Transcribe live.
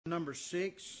Number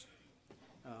 6,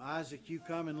 Isaac, you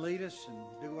come and lead us and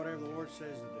do whatever the Lord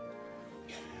says to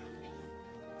do.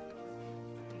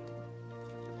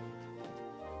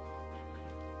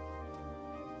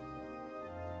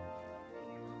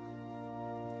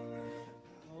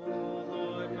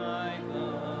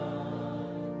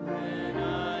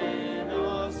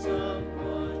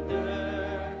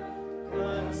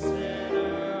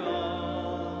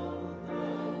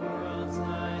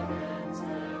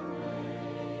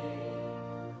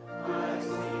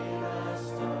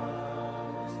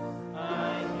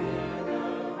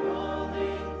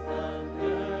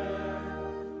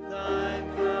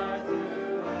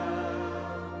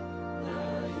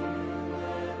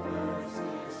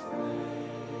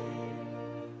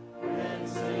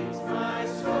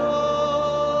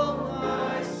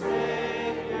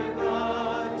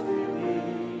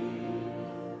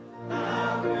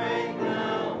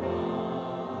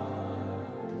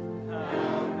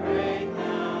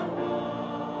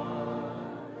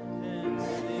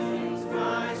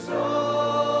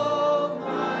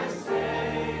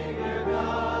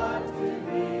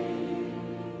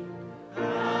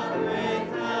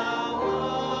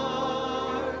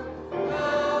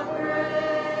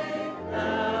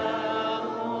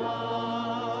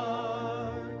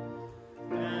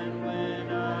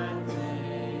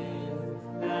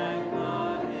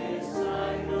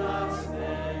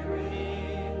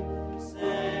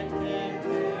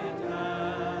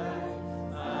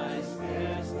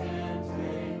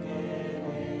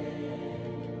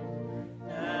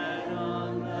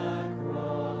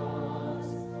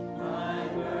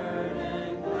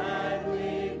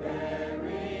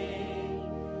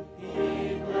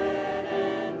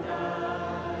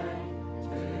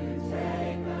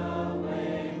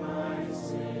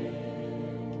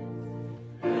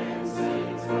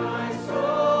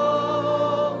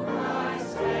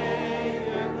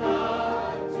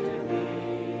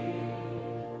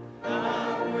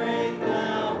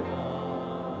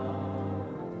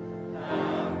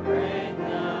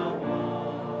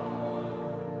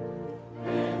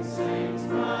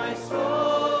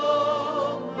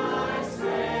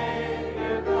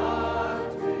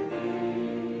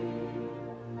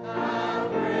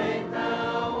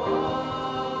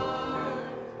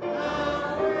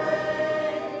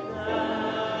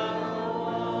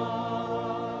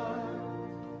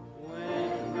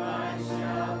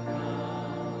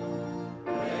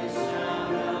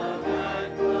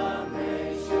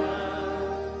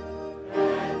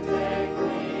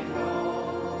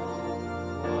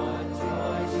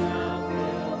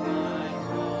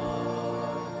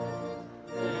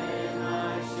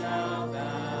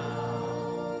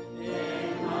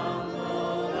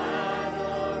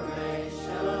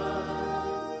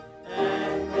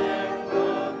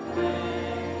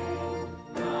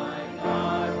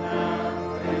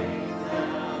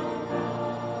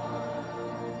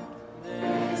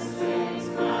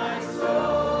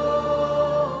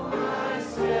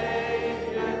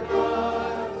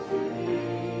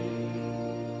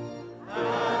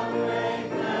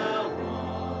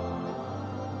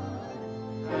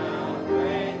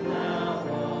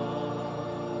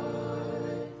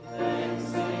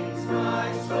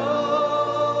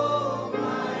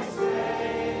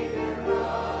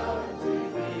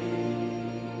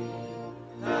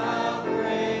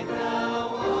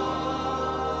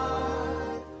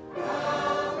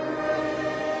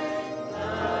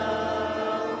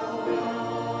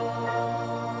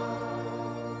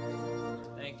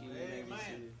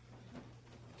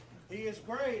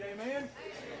 Great, amen.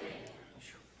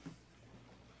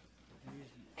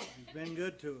 He's been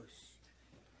good to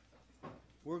us.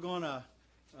 We're going to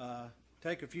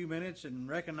take a few minutes and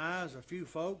recognize a few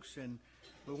folks, and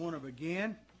we want to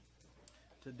begin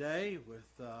today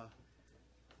with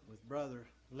Brother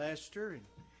Lester and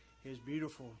his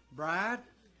beautiful bride.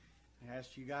 I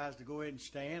asked you guys to go ahead and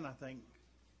stand. I think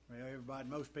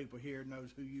most people here knows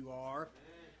who you are,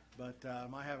 but I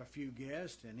might have a few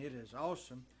guests, and it is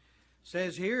awesome.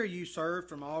 Says here you served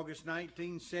from August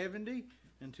 1970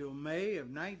 until May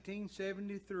of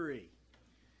 1973.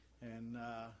 And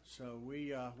so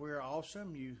we're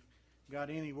awesome. You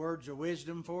got any words of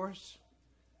wisdom for us?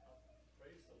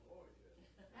 Praise the Lord.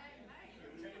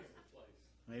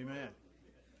 Amen.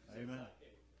 Amen. Amen.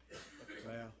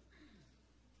 Well,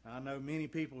 I know many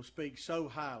people speak so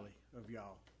highly of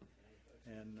y'all.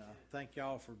 And thank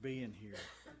y'all for being here.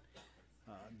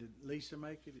 Did Lisa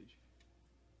make it?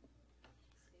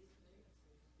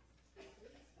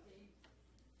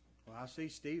 Well, I see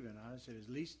Stephen. I said,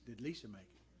 did Lisa make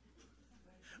it?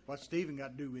 What's Stephen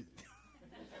got to do with it?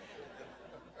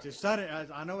 It's his son,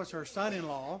 I know it's her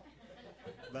son-in-law,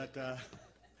 but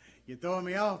You're throwing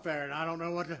me off there, and I don't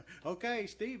know what to. Okay,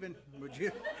 Stephen, would you?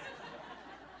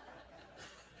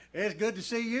 It's good to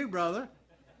see you, brother.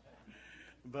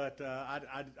 But I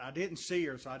didn't see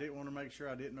her, so I didn't want to make sure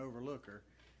I didn't overlook her,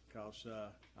 because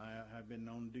I have been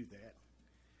known to do that.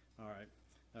 All right.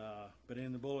 But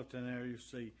in the bulletin there, you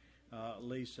see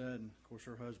Lisa and, of course,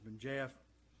 her husband, Jeff,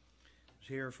 was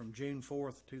here from June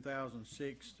 4th,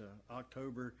 2006 to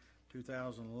October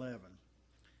 2011.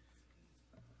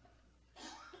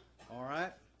 All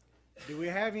right. Do we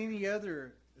have any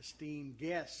other esteemed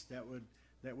guests that we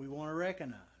want to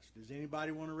recognize? Does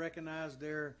anybody want to recognize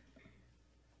their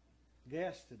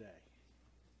guest today?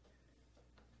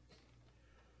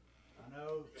 I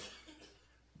know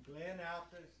Glenn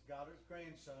Altus got his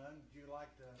grandson. Would you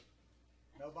like to?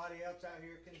 Nobody else out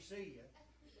here can see you,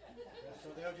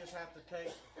 so they'll just have to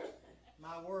take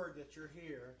my word that you're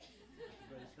here.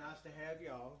 But it's nice to have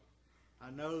y'all. I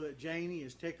know that Janie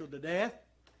is tickled to death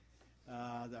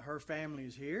that her family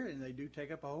is here, and they do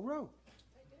take up a whole row.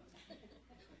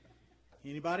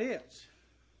 Anybody else?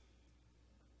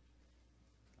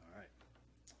 All right.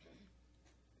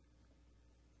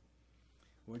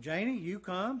 Well, Janie, you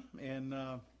come and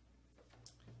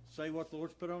say what the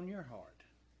Lord's put on your heart.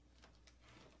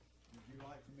 Would you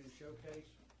like for me to showcase?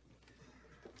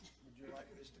 Would you like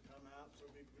this to come out so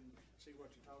we can see what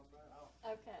you're talking about?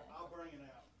 Okay. I'll bring it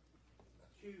out.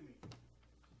 Cue me.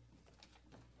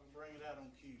 I'll bring it out on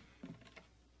cue.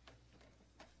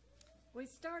 We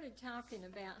started talking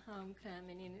about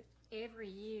homecoming, and every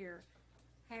year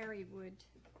Harry would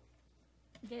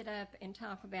get up and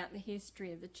talk about the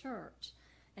history of the church.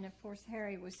 And of course,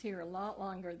 Harry was here a lot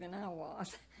longer than I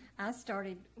was. I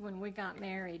started when we got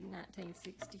married in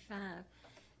 1965.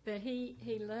 But he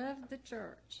loved the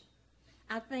church.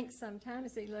 I think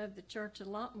sometimes he loved the church a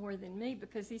lot more than me,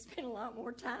 because he spent a lot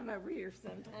more time over here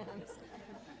sometimes.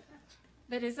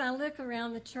 But as I look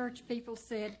around the church, people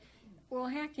said, well,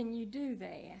 how can you do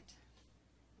that?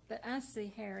 But I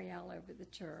see Harry all over the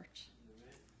church.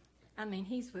 I mean,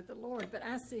 he's with the Lord, but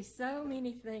I see so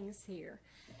many things here.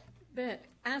 But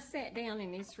I sat down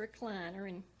in his recliner,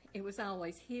 and it was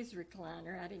always his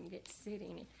recliner. I didn't get to sit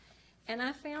in it. And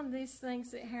I found these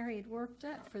things that Harry had worked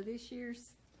up for this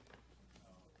year's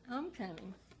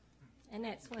homecoming. And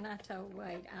that's when I told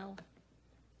Wade I'll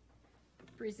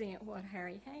present what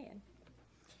Harry had.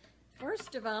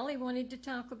 First of all, he wanted to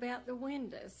talk about the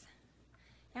windows.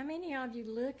 How many of you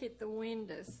look at the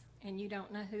windows and you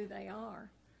don't know who they are?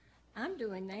 I'm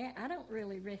doing that. I don't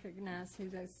really recognize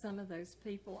who some of those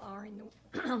people are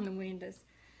on the windows.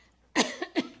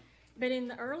 But in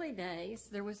the early days,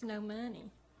 there was no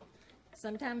money.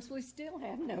 Sometimes we still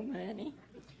have no money.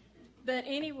 But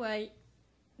anyway,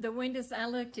 the windows, I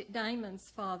looked at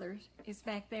Damon's father, is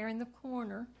back there in the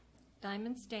corner,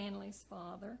 Damon Stanley's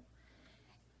father.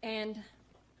 And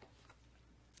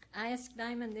I asked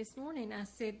Damon this morning, I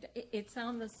said, it's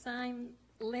on the same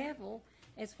level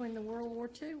as when the World War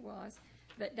II was.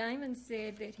 But Damon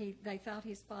said that they thought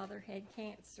his father had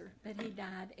cancer, but he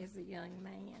died as a young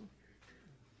man.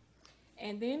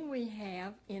 And then we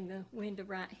have in the window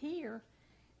right here,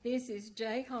 this is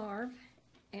Jay Harv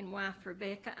and wife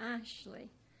Rebecca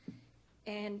Ashley.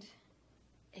 And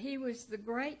he was the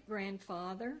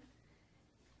great-grandfather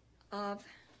of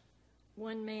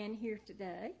one man here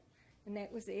today, and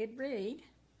that was Ed Reed.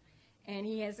 And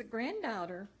he has a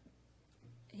granddaughter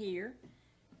here,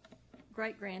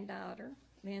 great-granddaughter,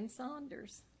 Lynn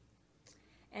Saunders.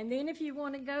 And then if you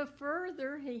want to go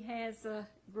further, he has a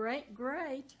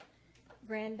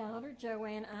great-great-granddaughter,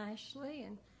 Joanne Ashley,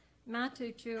 and my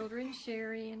two children,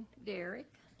 Sherry and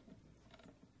Derek.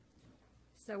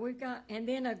 So we've got, and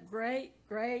then a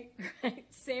great-great-great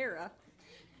Sarah,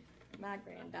 my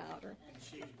granddaughter. And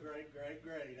she's great,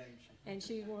 ain't she? And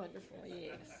she's wonderful,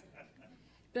 yes.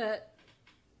 But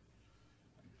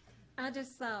I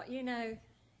just thought, and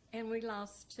we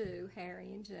lost two,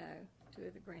 Harry and Joe, two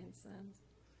of the grandsons.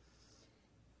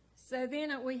 So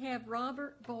then we have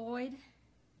Robert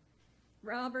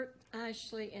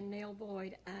Ashley and Nell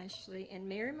Boyd Ashley. And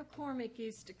Mary McCormick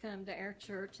used to come to our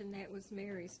church, and that was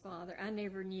Mary's father. I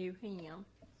never knew him.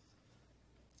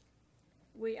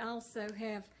 We also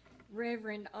have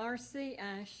Reverend R.C.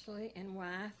 Ashley and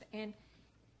wife, and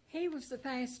he was the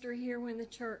pastor here when the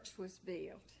church was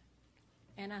built.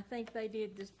 And I think they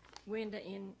did this window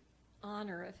in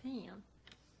honor of him.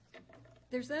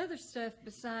 There's other stuff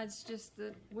besides just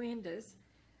the windows.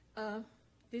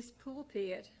 This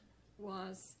pulpit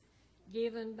was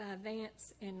given by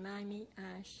Vance and Mamie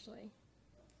Ashley.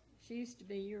 She used to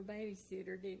be your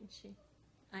babysitter, didn't she,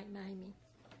 Aunt Mamie?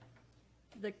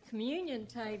 The communion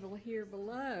table here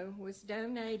below was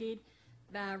donated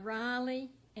by Riley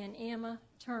and Emma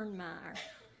Turnmeyer.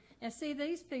 Now, see,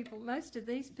 these people, most of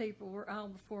these people were all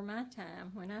before my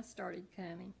time when I started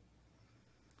coming.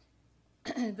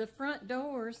 The front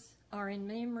doors are in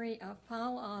memory of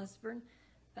Paul Osborne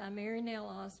by Mary Nell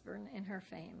Osborne and her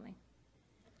family.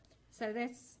 So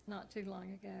that's not too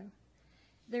long ago.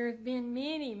 There have been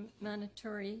many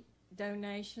monetary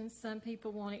donations. Some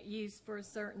people want it used for a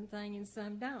certain thing and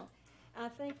some don't. I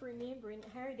think, remembering,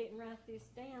 Harry didn't write this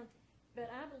down, but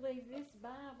I believe this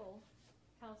Bible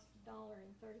cost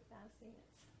 $1.35.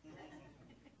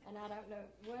 And I don't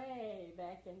know, way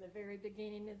back in the very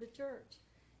beginning of the church.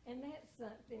 And that's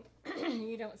something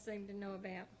you don't seem to know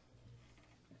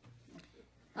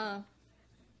about.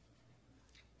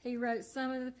 He wrote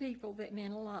some of the people that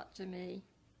meant a lot to me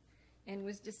and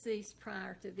was deceased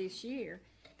prior to this year.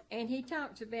 And he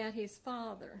talked about his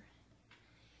father.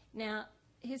 Now,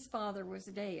 his father was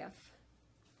deaf.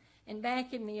 And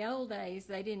back in the old days,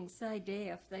 they didn't say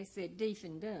deaf, they said deaf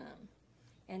and dumb.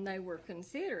 And they were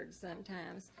considered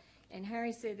sometimes. And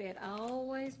Harry said that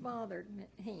always bothered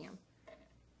him.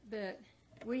 But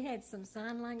we had some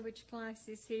sign language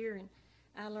classes here, and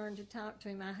I learned to talk to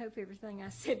him. I hope everything I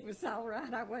said was all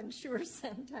right. I wasn't sure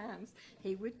sometimes.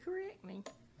 He would correct me.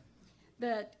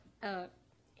 But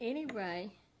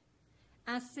anyway,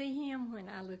 I see him when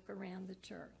I look around the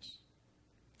church.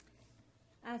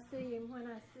 I see him when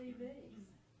I see these,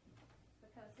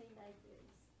 because he made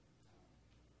these.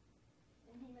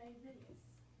 And he made these.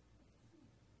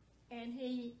 And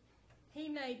he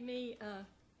made me,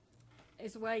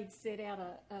 as Wade said out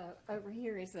over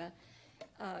here, is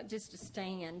just a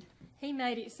stand. He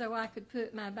made it so I could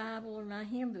put my Bible or my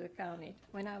hymn book on it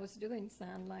when I was doing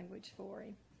sign language for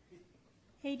him.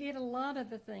 He did a lot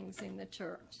of the things in the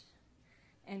church.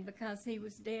 And because he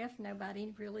was deaf,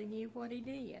 nobody really knew what he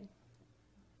did.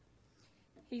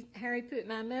 Harry put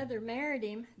my mother married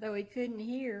him, though he couldn't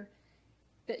hear,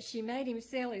 but she made him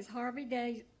sell his Harley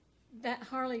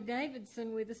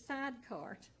Davidson with a side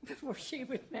cart before she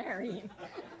would marry him.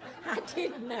 I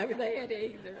didn't know that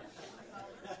either.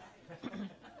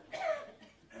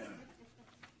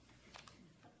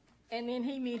 And then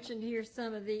he mentioned here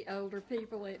some of the older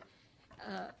people that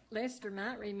Lester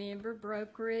might remember: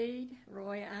 Broke Reed,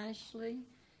 Roy Ashley,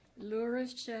 Laura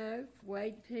Shove,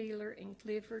 Wade Peeler, and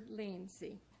Clifford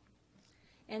Lindsay.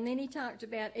 And then he talked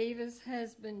about Eva's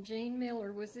husband, Gene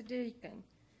Miller, was a deacon.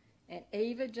 And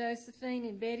Eva, Josephine,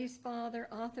 and Betty's father,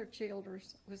 Arthur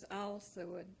Childers, was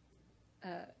also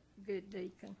a good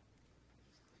deacon.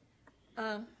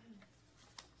 I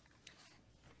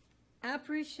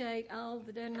appreciate all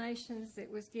the donations that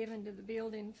was given to the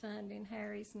building fund in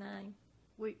Harry's name.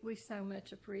 We so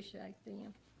much appreciate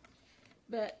them.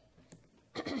 But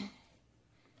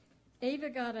Eva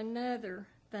got another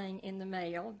thing in the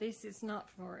mail. This is not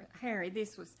for Harry.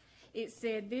 It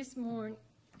said this morning,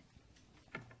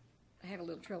 I have a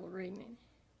little trouble reading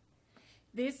it.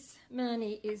 This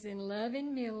money is in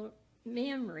loving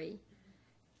memory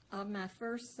of my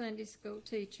first Sunday school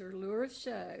teacher, Laura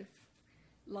Shove,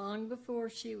 long before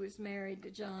she was married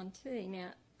to John T.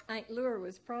 Now, Aunt Laura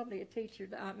was probably a teacher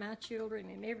to my children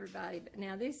and everybody, but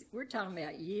now we're talking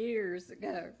about years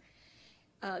ago.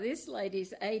 This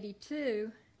lady's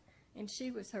 82, and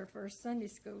she was her first Sunday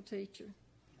school teacher.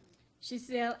 She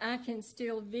said, I can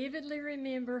still vividly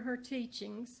remember her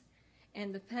teachings,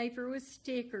 and the paper with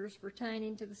stickers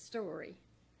pertaining to the story.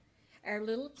 Our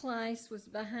little class was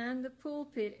behind the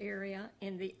pulpit area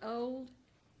in the old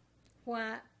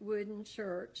white wooden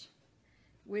church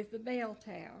with the bell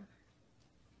tower.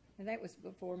 And that was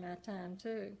before my time,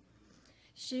 too.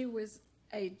 She was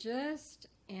a just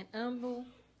and humble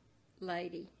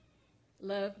lady,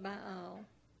 loved by all.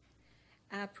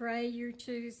 I pray you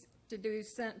choose to do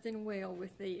something well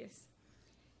with this.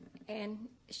 And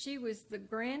she was the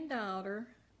granddaughter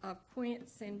of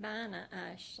Quince and Bina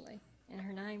Ashley, and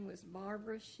her name was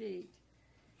Barbara Sheet.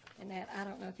 And that, I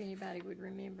don't know if anybody would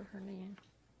remember her name.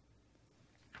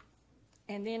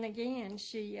 And then again,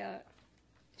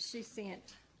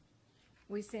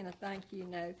 we sent a thank you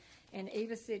note, and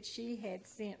Eva said she had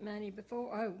sent money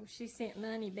before. Oh, she sent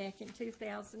money back in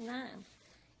 2009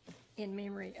 in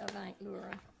memory of Aunt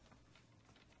Laura.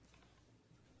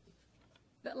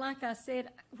 But like I said,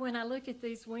 when I look at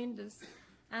these windows,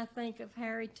 I think of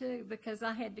Harry too, because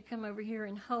I had to come over here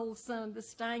and hold some of the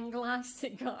stained glass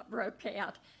that broke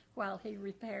out while he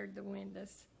repaired the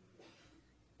windows.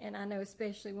 And I know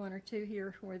especially one or two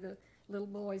here where the little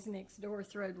boys next door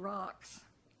throwed rocks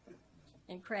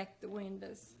and cracked the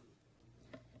windows.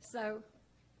 So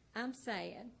I'm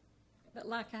sad, but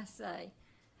like I say,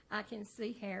 I can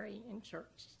see Harry in church.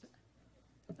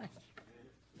 Thank you.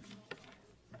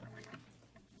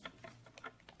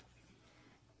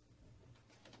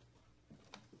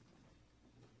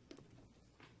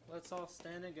 Let's all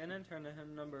stand again and turn to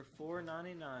hymn number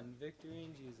 499, Victory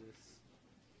in Jesus.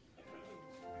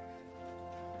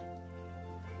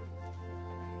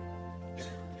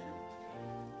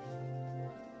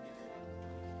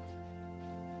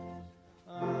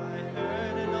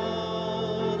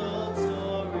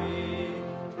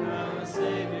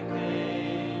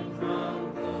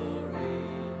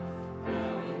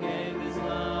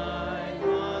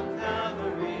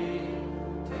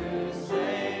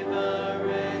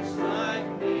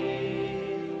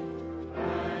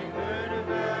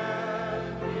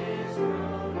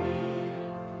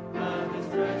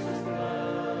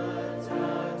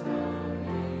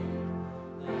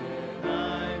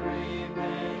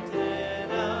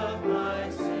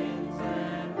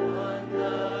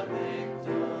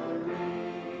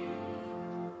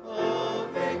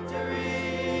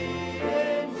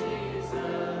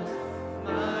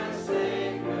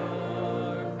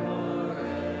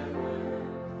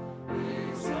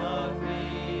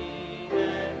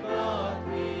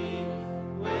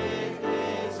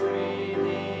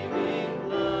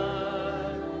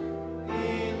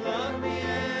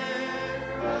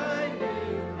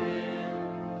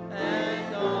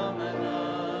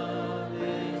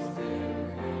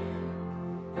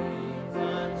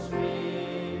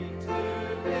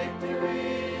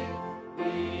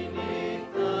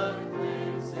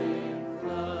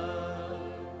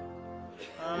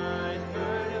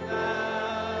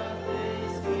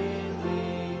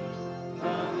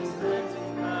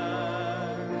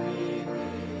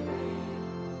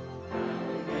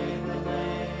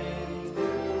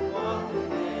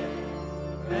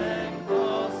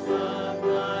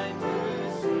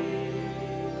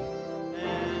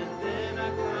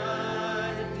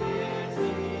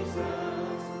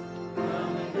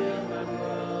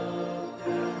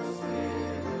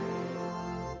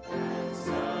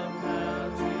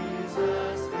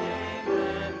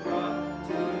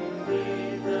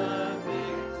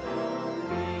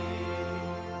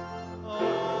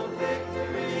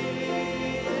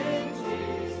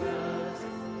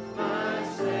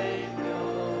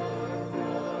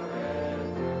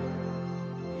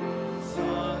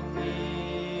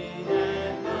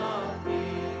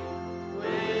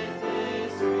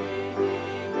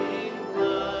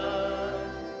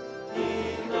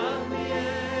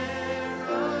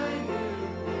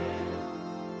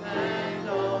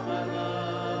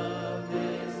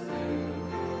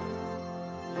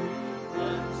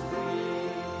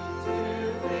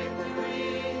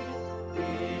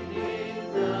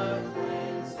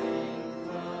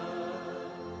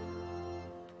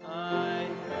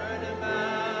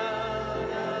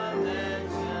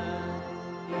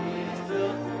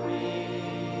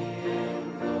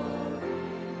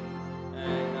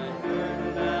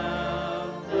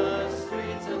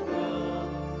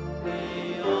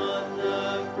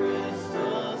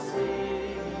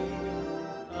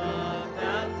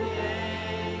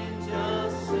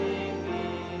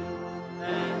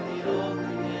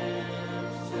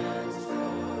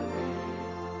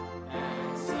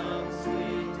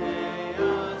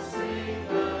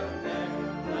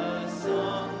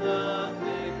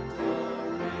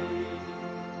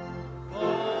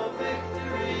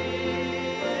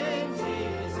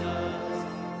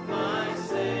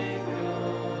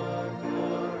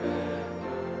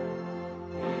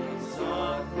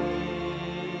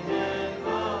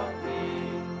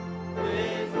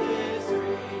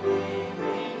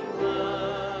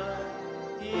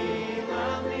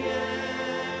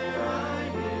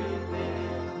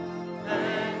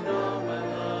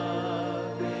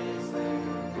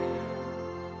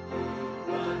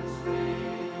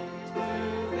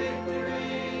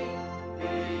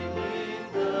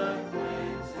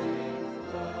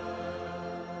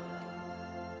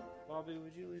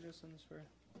 us in this prayer?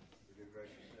 Dear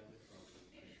gracious Heavenly Father, we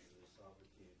thank you for this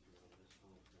opportunity on this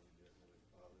homecoming, dear Heavenly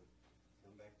Father.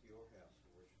 Come back to your house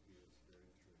and worship you in spirit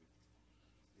and truth.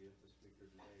 Be with the speaker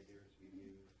today, dear, as we give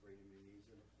you the freedom he needs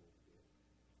and a full gift.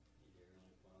 Dear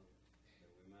Heavenly Father,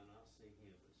 that we might not see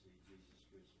him, but see Jesus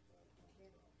crucified upon the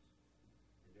cross.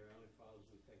 And dear Heavenly Father, as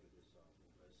we take of this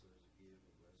offering, bless those who give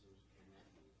and bless those who cannot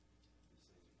give. These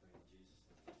things we pray in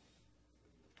Jesus' name.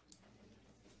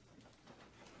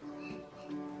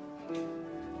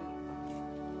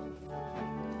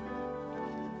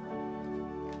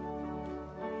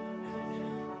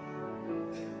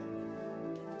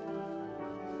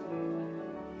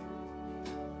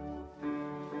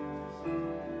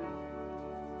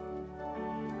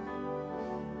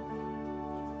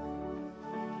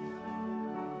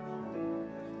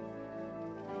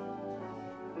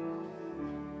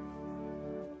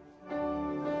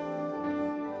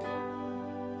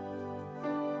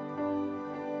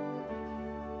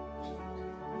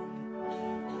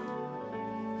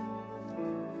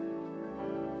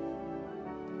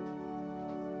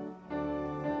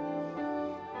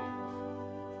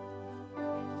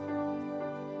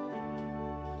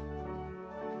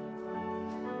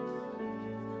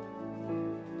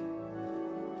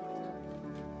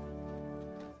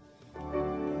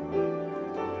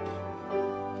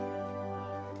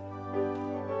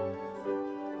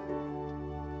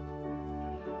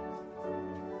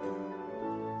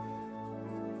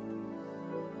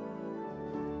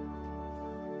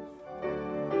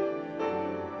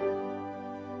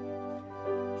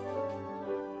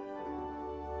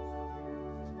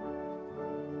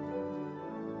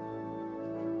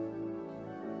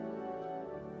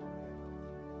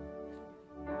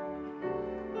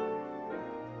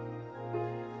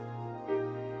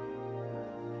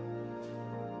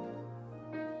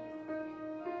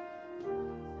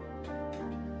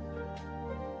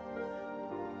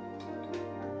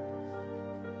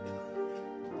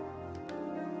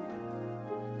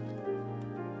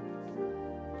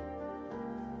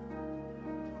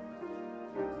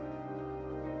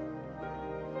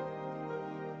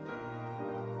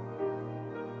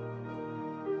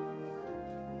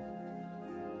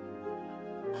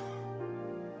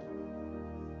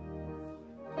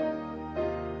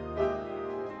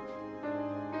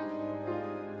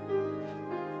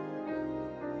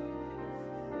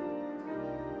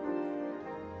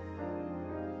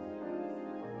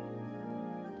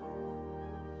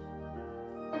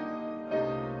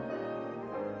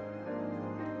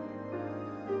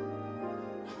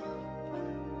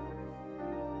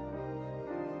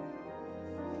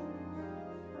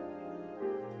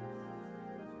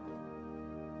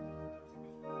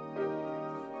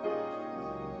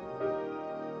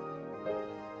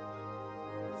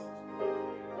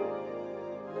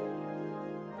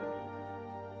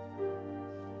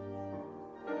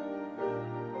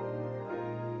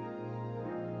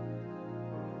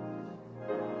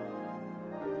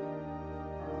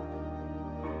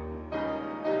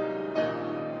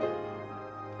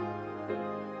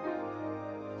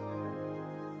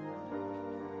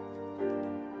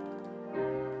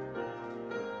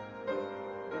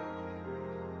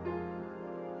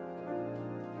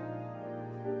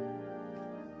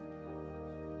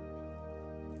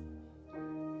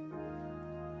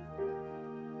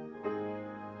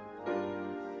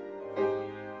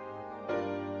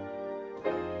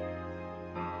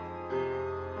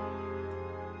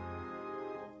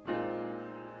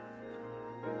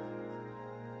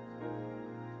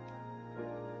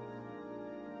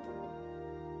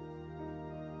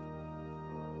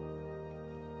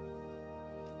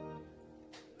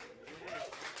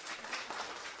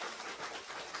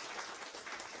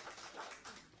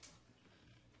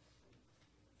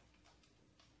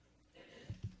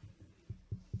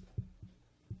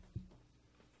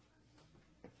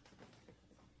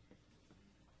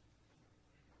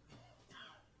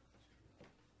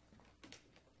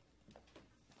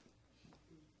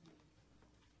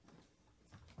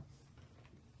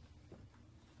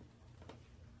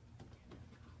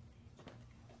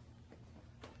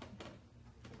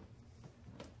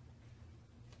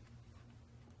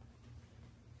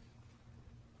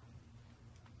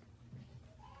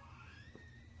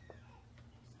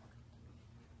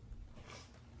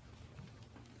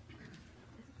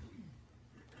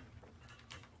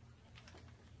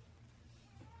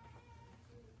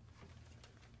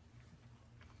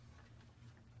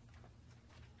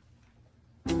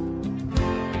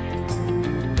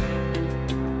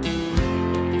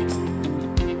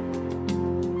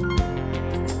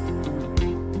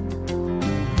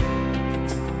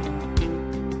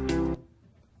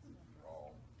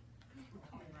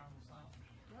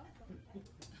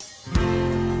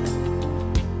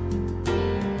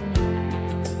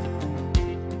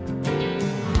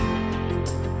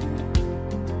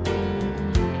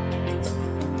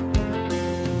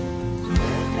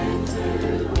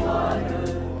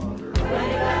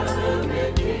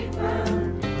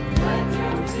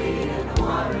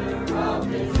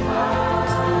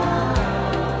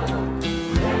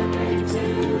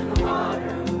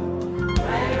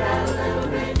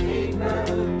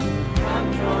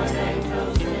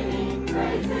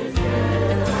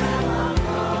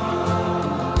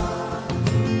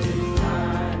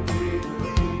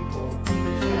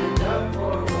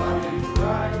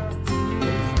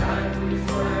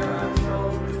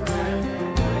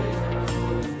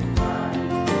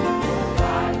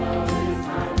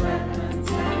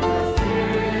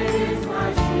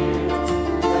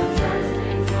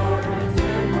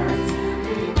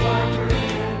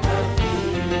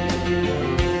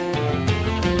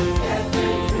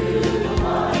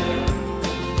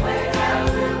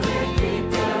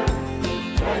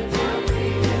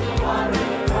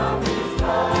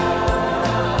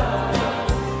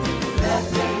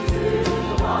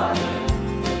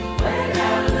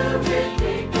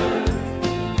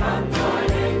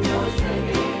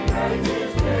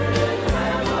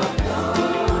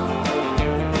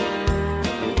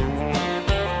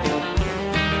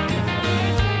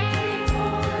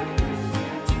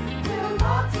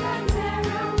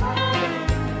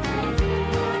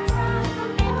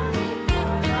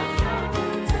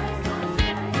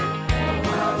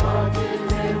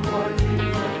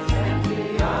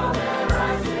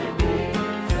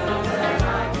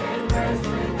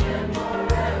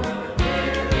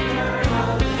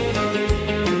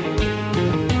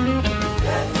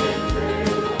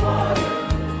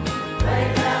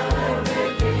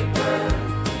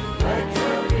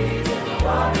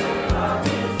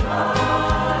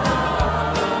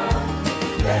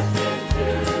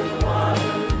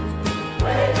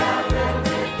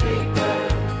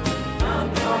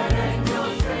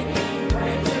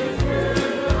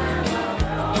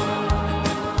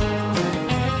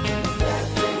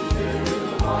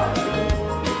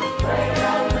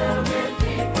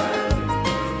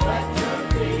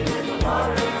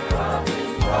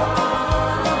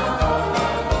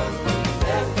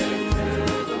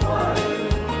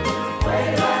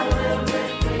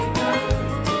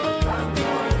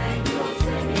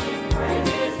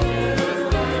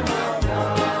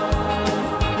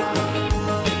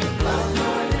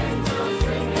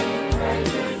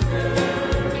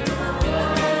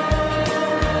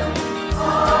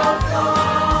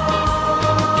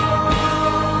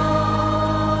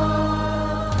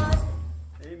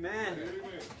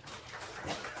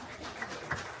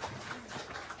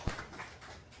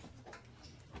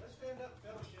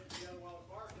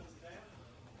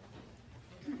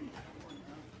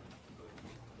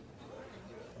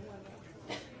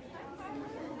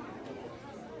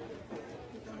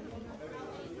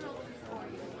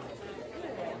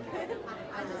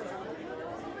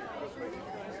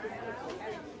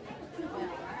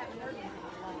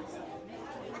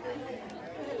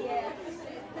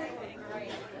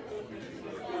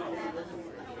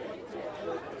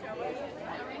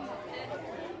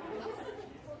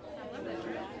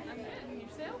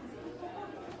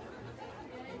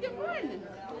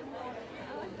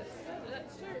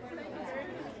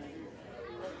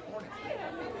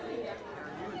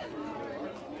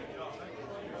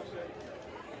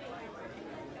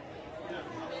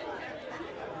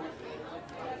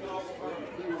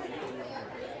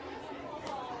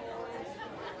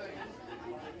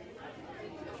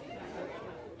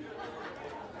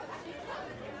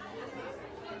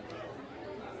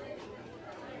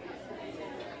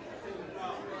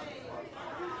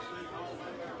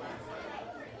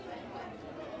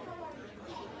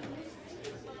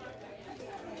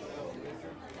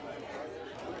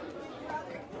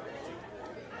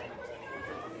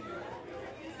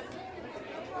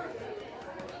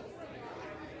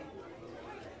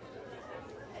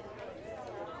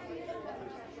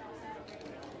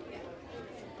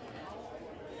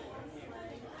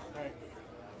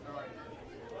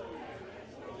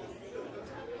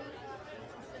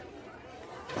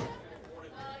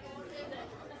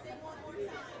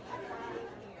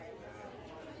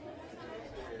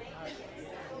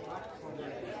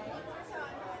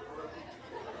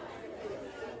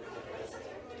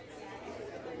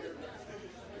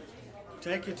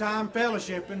 Take your time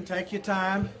fellowshipping. Take your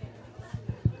time.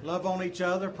 Love on each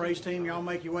other. Praise team, y'all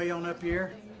make your way on up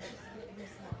here.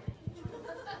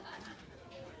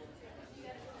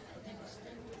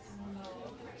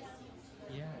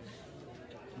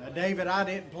 Now, David, I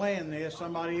didn't plan this.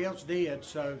 Somebody else did.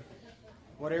 So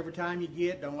whatever time you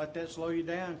get, don't let that slow you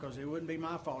down, because it wouldn't be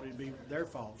my fault. It'd be their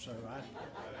fault. So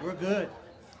we're good.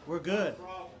 We're good.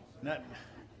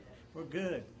 We're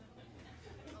good.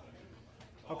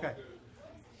 Okay.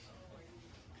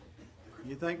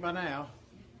 You think by now?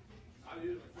 I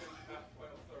usually finish about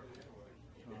 12:30 anyway.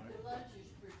 All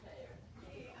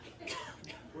right.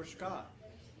 Where's Scott?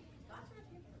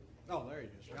 Oh, there he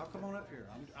is. Y'all come on up here.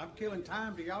 I'm killing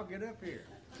time till y'all get up here.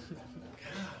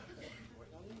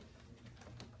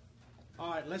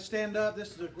 All right, let's stand up.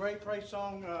 This is a great praise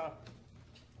song.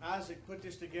 Isaac put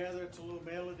this together. It's a little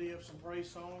melody of some praise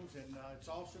songs, and it's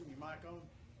awesome. You mic on?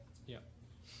 Yeah.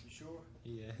 You sure?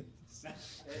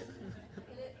 Yes.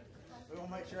 We're going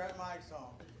to make sure that mic's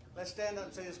on. Let's stand up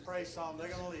and say this praise song. They're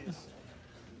going to lead us.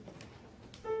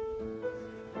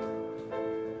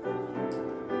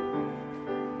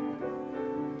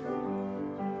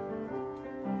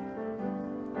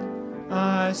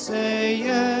 I say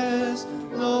yes,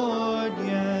 Lord,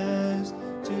 yes,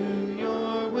 to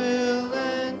your will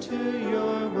and to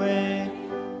your way.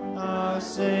 I'll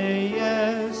say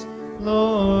yes,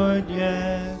 Lord,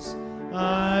 yes,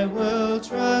 I will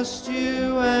trust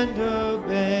you and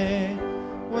obey.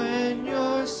 When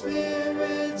your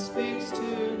Spirit speaks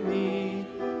to me,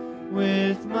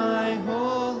 with my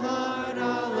whole heart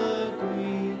I'll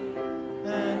agree,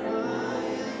 and my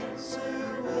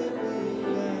answer will be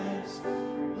yes,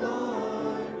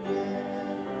 Lord,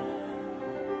 yes.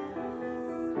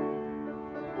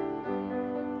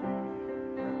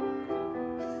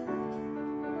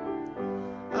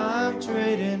 I'm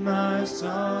trading my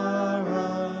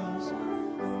sorrows,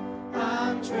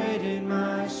 I'm trading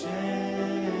my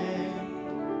shame,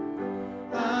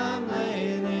 I'm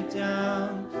laying it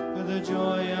down for the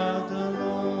joy of the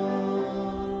Lord.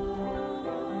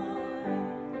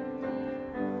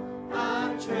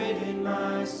 I'm trading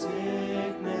my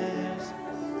sickness,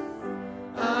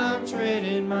 I'm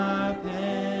trading my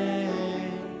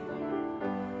pain,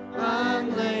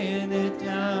 I'm laying it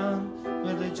down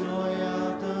for the joy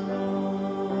of the Lord.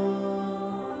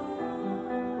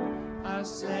 I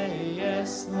say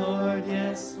yes, Lord,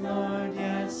 yes, Lord,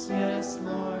 yes, yes,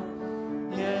 Lord.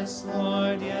 Yes,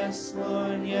 Lord, yes,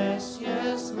 Lord, yes,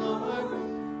 yes, Lord.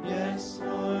 Yes,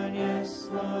 Lord, yes,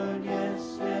 Lord,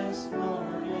 yes, yes,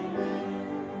 Lord. Amen.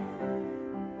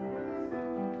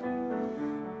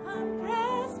 I'm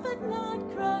pressed but not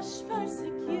crushed,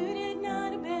 persecuted,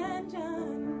 not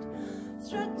abandoned,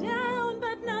 struck down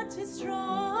but not destroyed.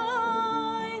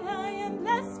 I am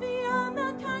blessed beyond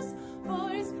the curse, for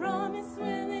his promise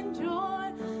will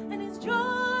endure, and his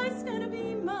joy's gonna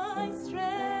be my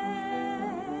strength.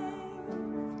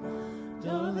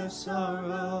 Though the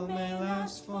sorrow may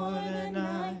last for the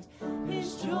night,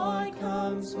 his joy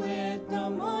comes with the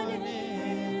morning.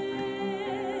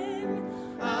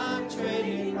 I'm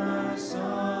trading my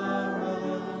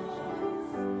sorrows,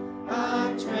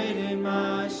 I'm trading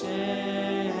my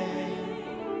shame,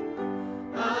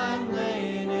 I'm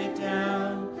laying it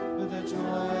down for the joy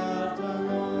of the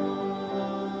Lord.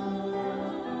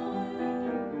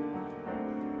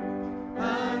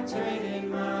 I'm trading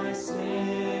my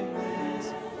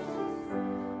sickness,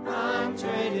 I'm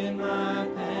trading my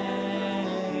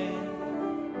pain,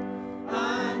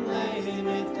 I'm laying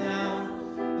it down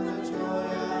for the joy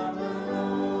of the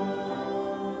Lord.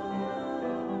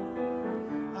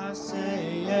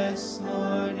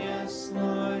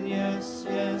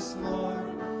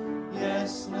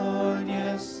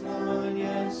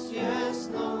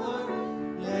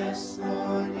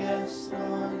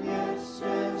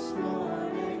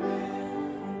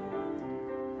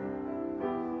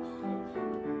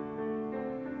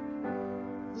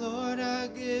 Lord, I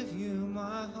give you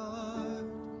my heart,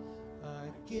 I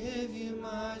give you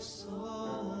my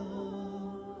soul.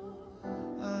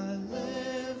 I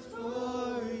live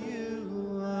for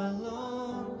you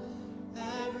alone.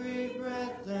 Every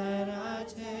breath that I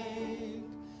take,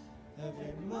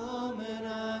 every moment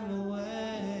I'm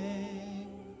away,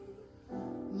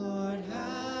 Lord,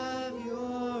 have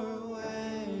your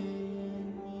way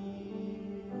in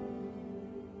me.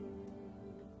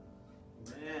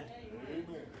 Amen.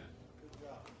 Good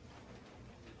job.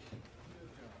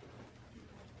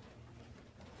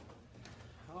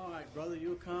 All right, brother,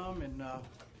 you'll come and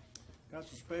got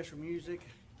some special music.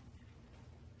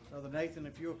 Brother Nathan,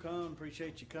 if you'll come,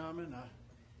 appreciate you coming. I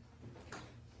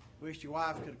wish your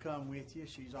wife could have come with you.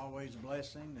 She's always a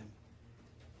blessing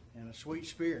and a sweet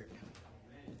spirit.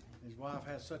 His wife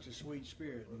has such a sweet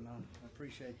spirit, and I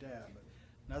appreciate that.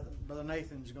 But Brother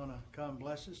Nathan's going to come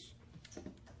bless us.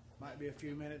 Might be a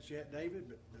few minutes yet, David,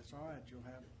 but that's all right. You'll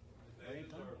have plenty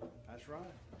of time. That's right.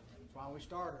 That's why we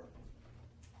start early.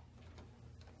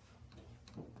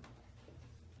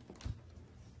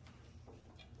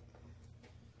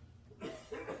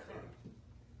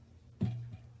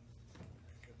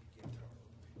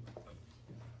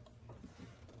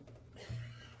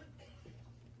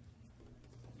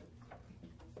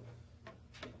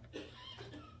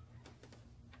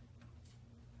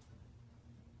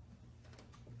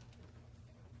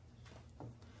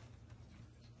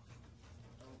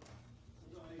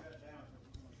 We're going to leave that down.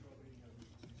 We're going to show a video.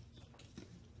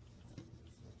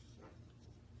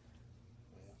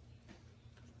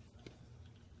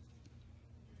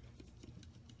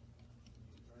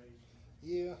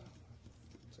 Yeah.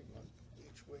 Seems like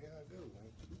each way I go,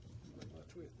 ain't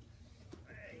much with it.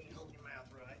 Hey, hold your mouth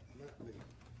right. Might be.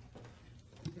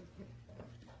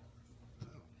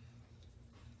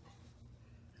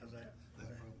 How's that?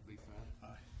 That'll probably be fine. All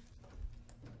right.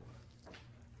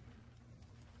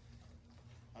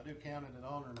 I do count it an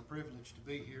honor and a privilege to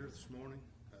be here this morning.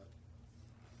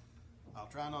 I'll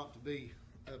try not to be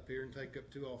up here and take up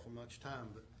too awful much time,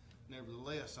 but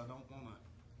nevertheless, I don't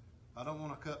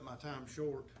want to cut my time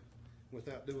short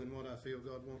without doing what I feel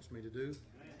God wants me to do.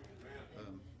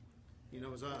 You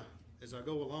know, as I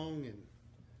go along and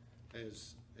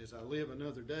as I live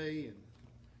another day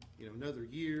and another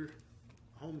year,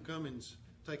 homecomings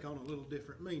take on a little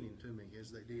different meaning to me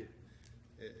as they did.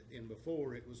 And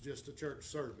before, it was just a church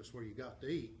service where you got to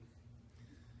eat.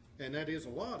 And that is a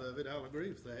lot of it, I'll agree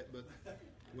with that, but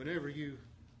whenever you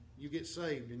get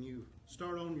saved and you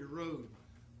start on your road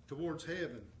towards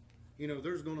heaven,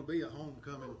 there's going to be a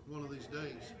homecoming one of these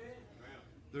days.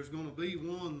 There's going to be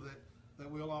one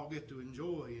that we'll all get to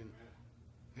enjoy,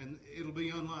 and it'll be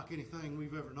unlike anything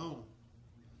we've ever known.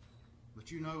 But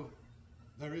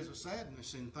there is a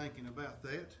sadness in thinking about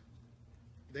that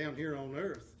down here on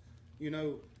earth. We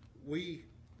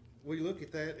look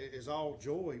at that as all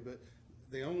joy, but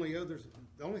the only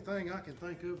thing I can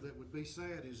think of that would be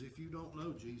sad is if you don't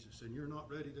know Jesus and you're not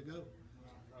ready to go.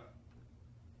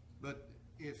 But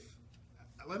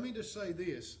let me just say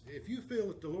this, if you feel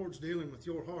that the Lord's dealing with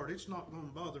your heart, it's not going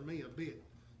to bother me a bit.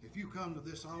 If you come to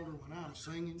this altar when I'm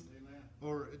singing,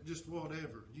 or just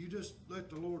whatever, you just let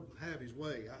the Lord have His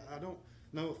way. I don't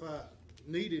know if I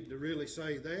needed to really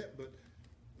say that, but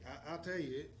I tell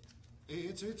you,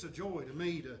 it's a joy to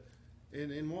me to,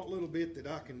 in what little bit that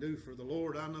I can do for the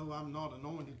Lord. I know I'm not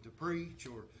anointed to preach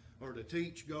or to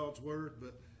teach God's Word,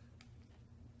 but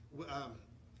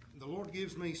the Lord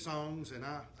gives me songs, and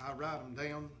I write them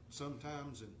down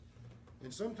sometimes,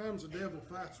 and sometimes the devil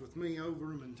fights with me over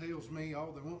them and tells me,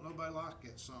 oh, there won't nobody like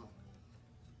that song.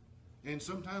 And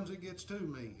sometimes it gets to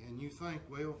me, and you think,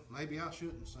 well, maybe I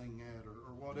shouldn't sing that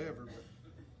or whatever, but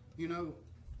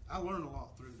I learn a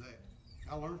lot through that.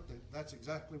 I learned that that's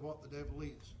exactly what the devil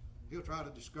is. He'll try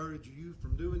to discourage you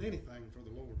from doing anything for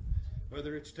the Lord,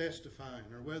 whether it's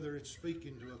testifying or whether it's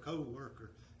speaking to a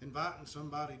co-worker, inviting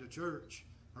somebody to church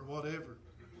or whatever.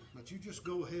 But you just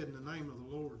go ahead in the name of the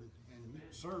Lord and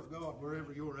serve God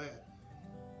wherever you're at.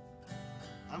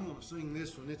 I'm going to sing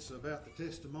this one. It's about the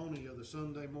testimony of the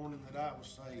Sunday morning that I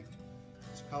was saved.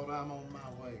 It's called I'm on My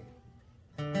Way.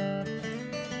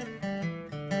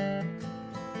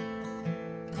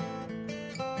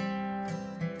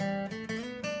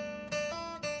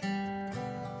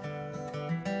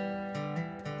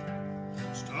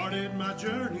 Started my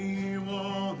journey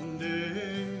one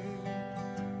day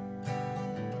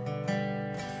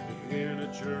in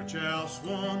a church house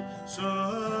one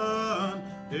Sunday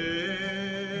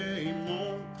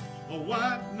morning, a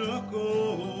white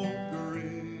knuckle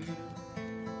grin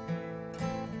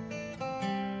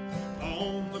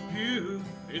on the pew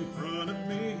in front of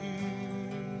me.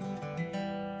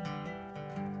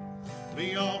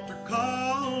 the altar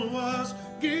call was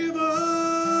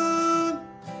given,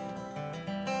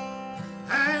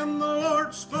 and the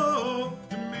Lord spoke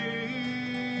to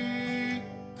me.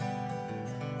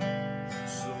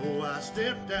 So I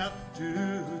stepped out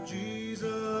to Jesus,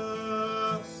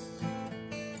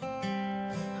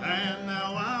 and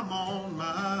now I'm on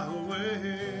my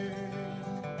way.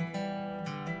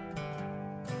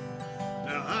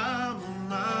 Now I'm on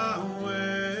my way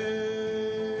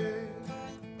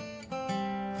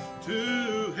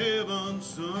to heaven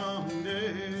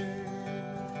someday.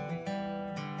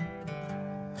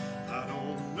 I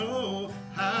don't know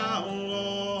how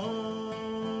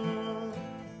long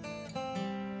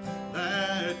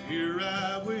that here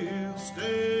I will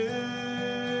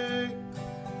stay.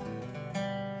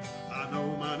 I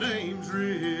know my name's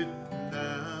written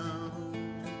down,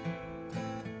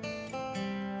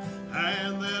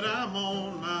 and that I'm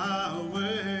on my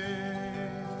way.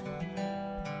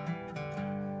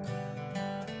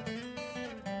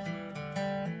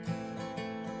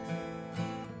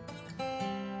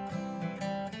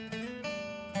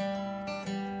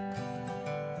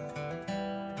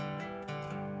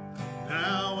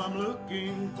 Now I'm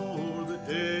looking for the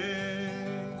day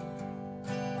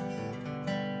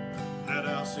that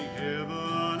I'll see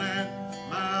heaven and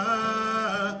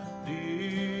my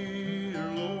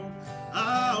dear Lord.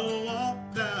 I'll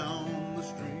walk down the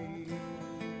street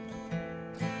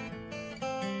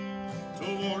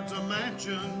towards a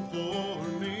mansion for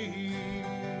me.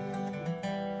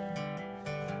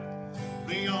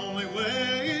 The only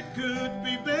way it could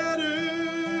be better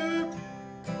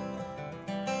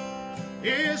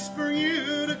is for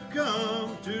you to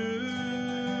come to.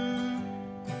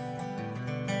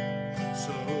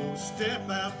 So step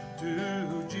out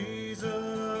to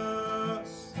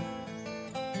Jesus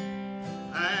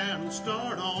and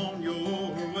start on your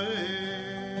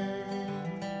way,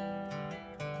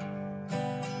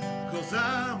 'cause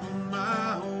I'm on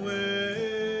my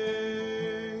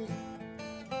way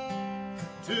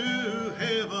to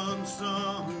heaven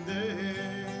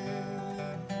someday.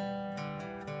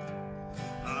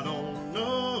 I don't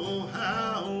know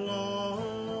how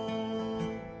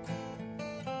long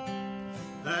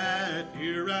that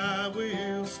here I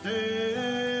will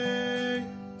stay.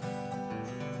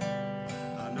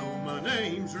 I know my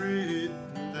name's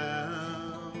written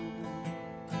down,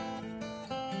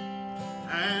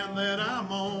 and that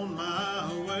I'm on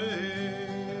my way.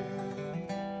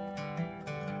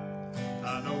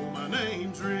 I know my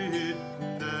name's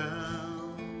written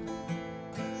down,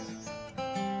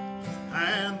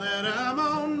 and that I'm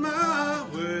on my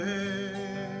way.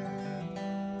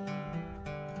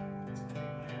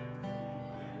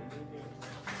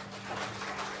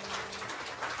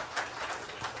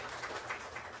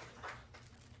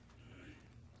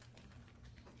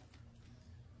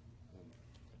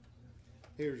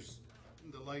 Here's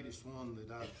the latest one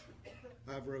that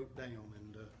I've wrote down,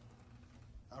 and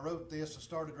I wrote this. I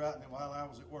started writing it while I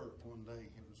was at work one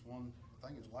day. It was one, I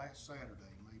think it was last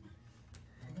Saturday, maybe.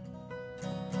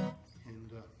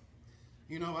 And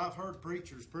you know, I've heard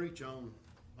preachers preach on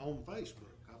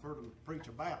Facebook. I've heard them preach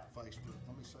about Facebook.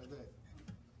 Let me say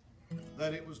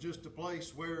that it was just a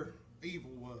place where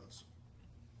evil was.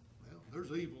 Well,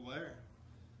 there's evil there.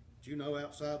 But you know,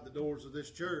 outside the doors of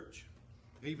this church,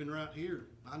 even right here,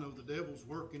 I know the devil's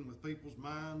working with people's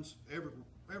minds.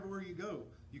 Everywhere you go,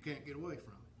 you can't get away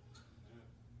from it.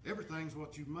 Everything's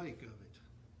what you make of it,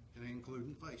 and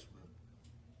including Facebook.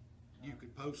 You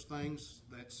could post things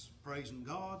that's praising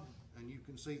God, and you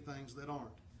can see things that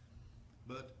aren't.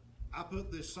 But I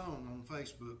put this song on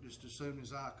Facebook just as soon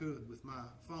as I could with my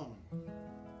phone.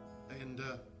 And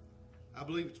I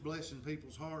believe it's blessing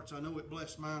people's hearts. I know it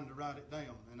blessed mine to write it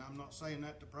down. And I'm not saying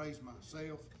that to praise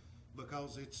myself,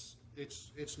 because it's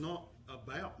not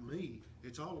about me.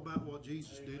 It's all about what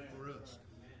Jesus did for us.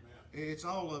 It's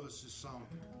all of us' song.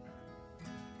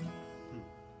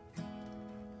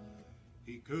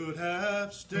 He could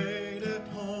have stayed at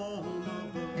home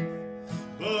above,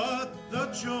 but the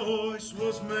choice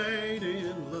was made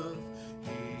in love.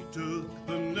 He took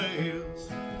the nails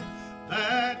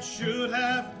that should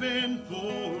have been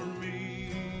for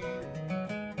me.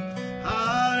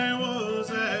 I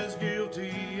was as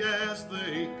guilty as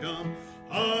they come.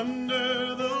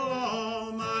 Under the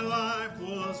law, my life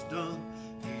was done.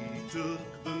 He took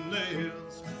the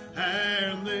nails,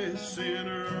 and this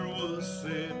sinner was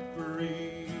set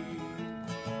free.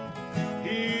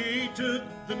 He took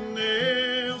the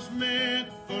nails meant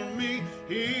for me.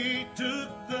 He took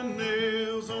the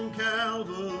nails on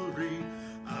Calvary.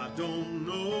 I don't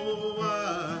know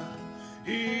why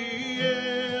he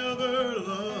ever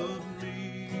loved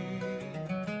me.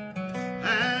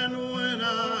 And when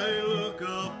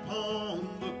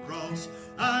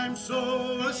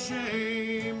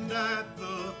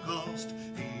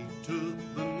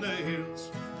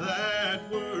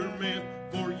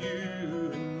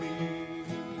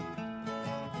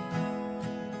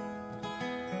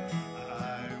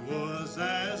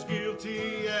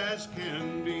as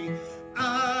can be.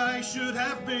 I should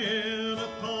have been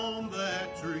upon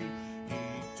that tree. He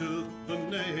took the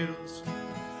nails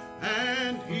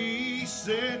and he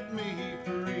set me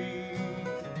free.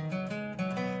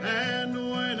 And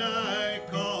when I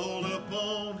called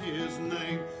upon his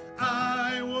name,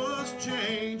 I was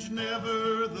changed,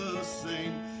 never the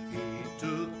same. He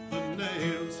took the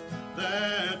nails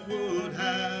that would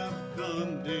have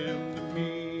condemned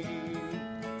me.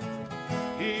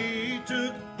 He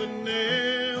took the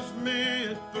nails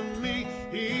meant for me.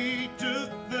 He took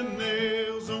the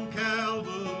nails on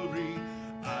Calvary.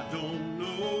 I don't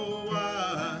know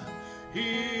why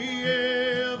he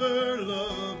ever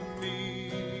loved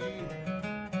me.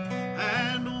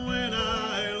 And when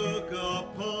I look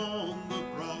upon the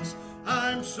cross,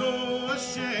 I'm so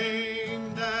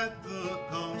ashamed at the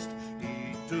cost.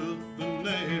 He took the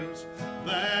nails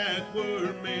that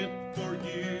were meant for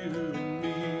you and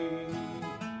me.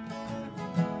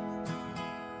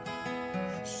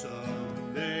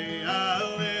 Someday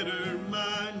I'll enter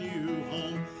my new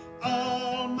home,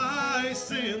 all my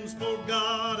sins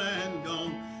forgot and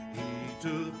gone. He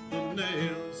took the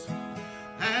nails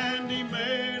and he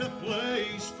made a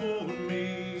place for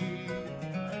me.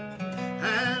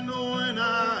 And when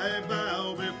I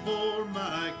bow before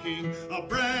my King, a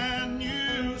brand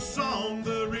new song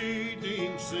the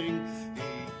redeemed sing. He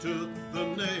took the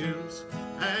nails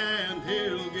and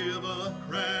he'll give a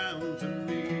crown to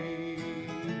me.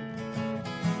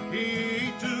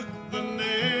 He took the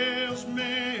nails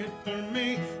meant for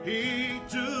me. He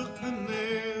took the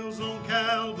nails on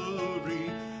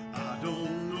Calvary. I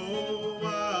don't know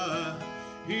why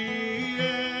he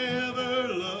ever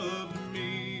loved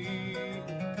me.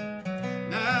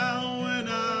 Now when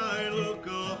I look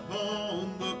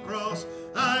upon the cross,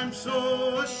 I'm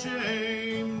so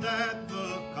ashamed at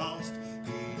the cost.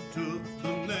 He took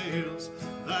the nails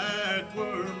that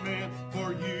were meant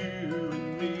for you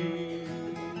and me.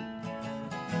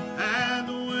 And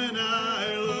when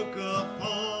I look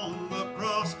upon the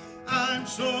cross, I'm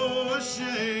so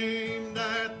ashamed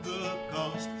at the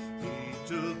cost. He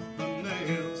took the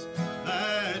nails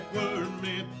that were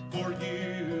meant for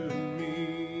you and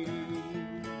me.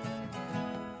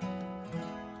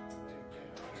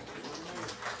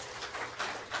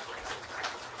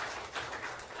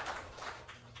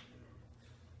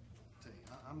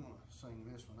 I'm going to sing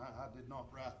this one. I did not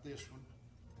write this one.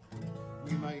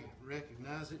 You may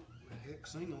recognize it. Heck,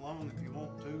 sing along if you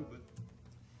want to, but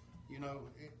you know,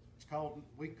 it's called,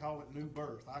 we call it New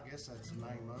Birth. I guess that's the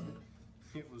name of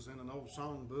it. It was in an old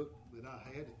song book that I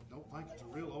had. Don't think it's a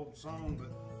real old song,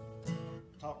 but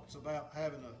talks about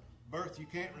having a birth you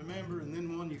can't remember and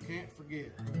then one you can't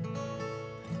forget.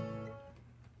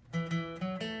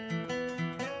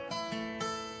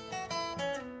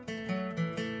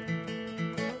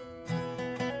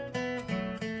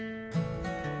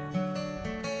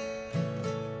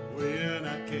 When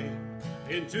I came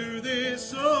into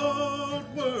this old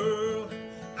world,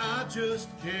 I just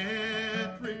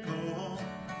can't recall.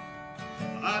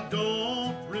 I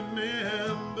don't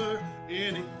remember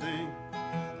anything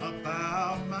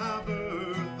about my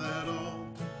birth at all.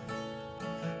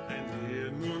 And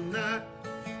then one night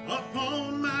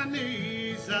upon my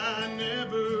knees, I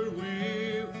never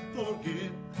will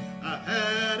forget. I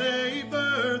had a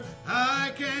birth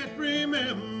I can't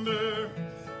remember,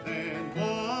 and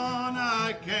one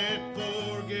I can't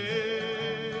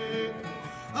forget.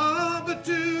 Ah, but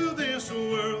to this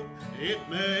world it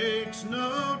makes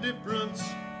no difference,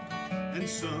 and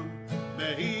some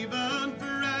may even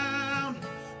frown,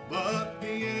 but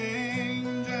the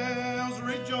angels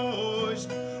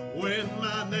rejoiced when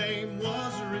my name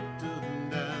was written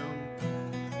down.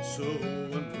 So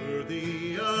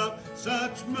unworthy of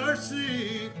such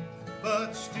mercy,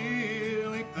 but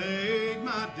still he paid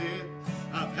my debt.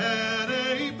 I've had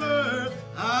a birth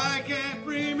I can't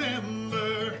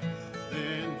remember,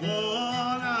 and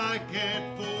one I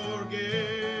can't forget.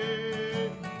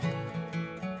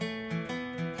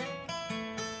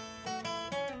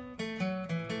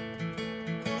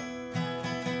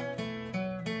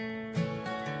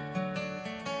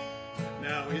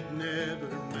 Now it never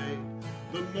made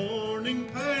the morning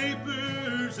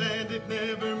papers, and it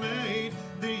never made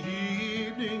the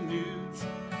evening news.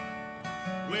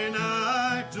 When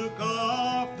I took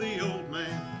off the old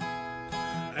man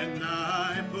and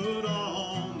I put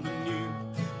on the new,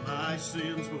 my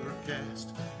sins were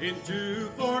cast into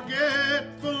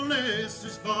forgetfulness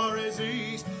as far as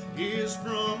east is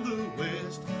from the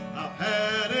west. I've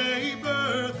had a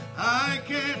birth I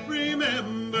can't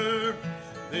remember,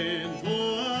 then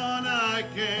one I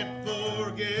can't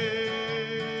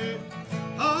forget.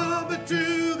 Oh, but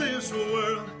to this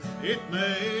world it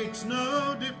makes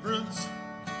no difference,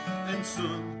 and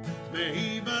some may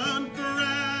even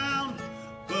frown,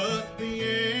 but the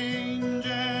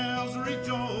angels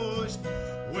rejoiced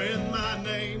when my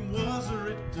name was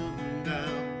written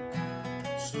down.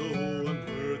 So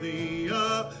unworthy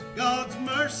of God's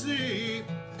mercy,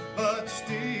 but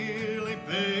still He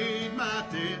paid my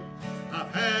debt.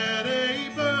 I've had a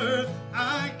birth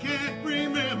I can't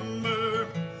remember,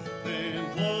 then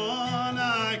one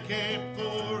I can't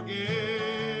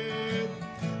forget.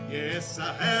 Yes,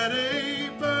 I had a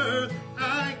birth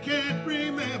I can't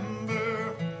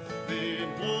remember, then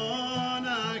one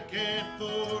I can't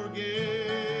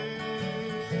forget.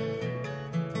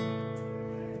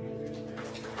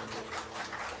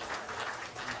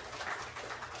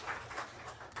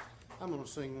 I'm going to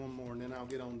sing one more and then I'll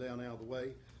get on down out of the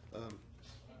way.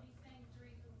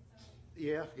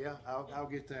 Yeah, I'll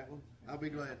get that one. I'll be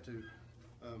glad to.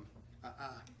 I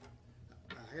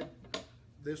had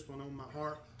this one on my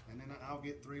heart, and then I'll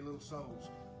get Three Little Souls.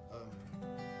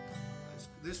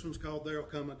 This one's called There'll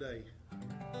Come a Day.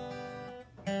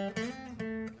 I hope I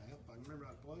can remember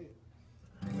how to play it.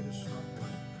 Let me just start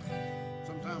playing.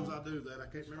 Sometimes I do that. I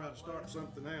can't remember how to start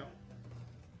something out.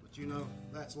 But you know,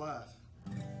 that's life.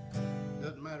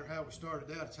 Doesn't matter how we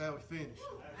started out, it's how we finished.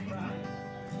 That's right.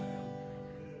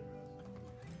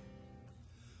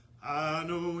 I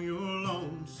know you're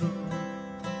lonesome,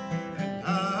 and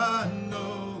I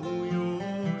know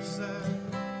you're sad.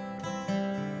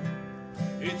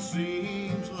 It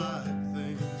seems like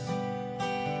things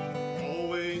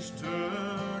always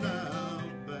turn out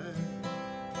bad.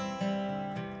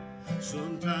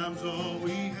 Sometimes all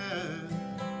we have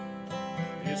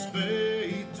is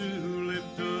faith to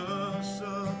lift us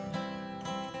up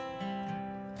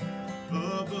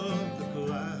above the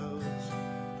clouds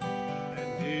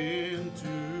and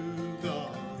into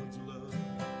God's love.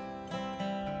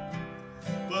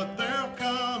 But there'll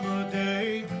come a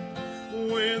day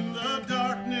when the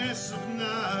darkness of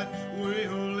night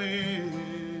will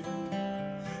end,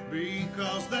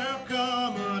 because there'll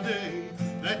come a day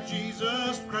that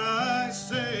Jesus Christ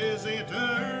says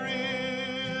enter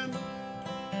in.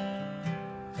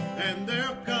 And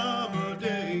there'll come a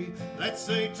day that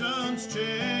Satan's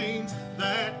chains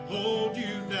that hold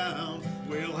you down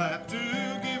will have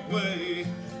to give way.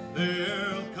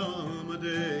 There'll come a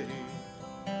day.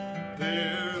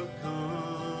 There'll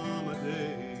come a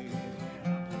day.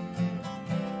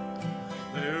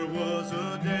 There was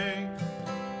a day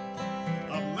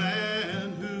a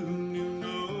man who knew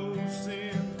no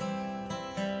sin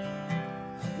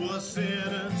was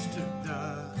sentenced to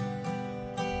die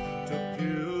to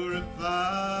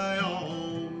purify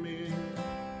all men.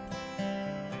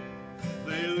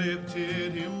 They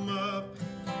lifted him up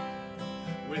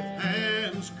with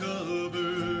hands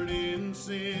covered in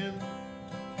sin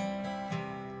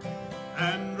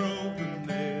and drove the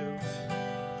nails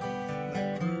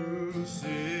that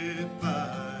crucified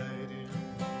him.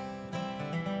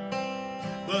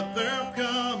 But there'll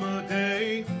come a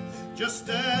day, just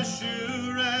as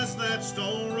sure as that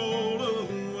stone rolled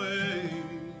away,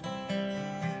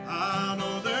 I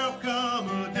know there'll come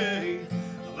a day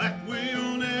that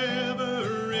will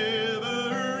never,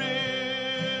 ever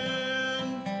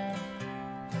end.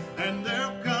 And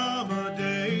there'll come a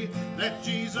day that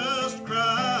Jesus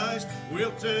Christ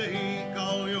will take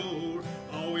all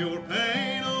your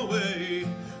pain away.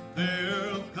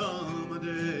 There'll come a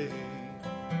day.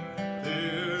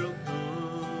 There'll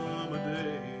come a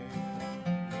day.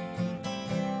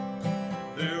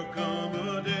 There'll come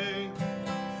a day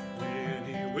when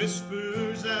He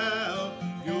whispers out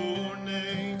your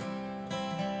name,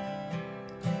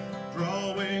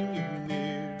 drawing you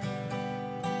near,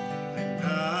 and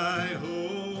I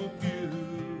hope you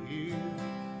hear.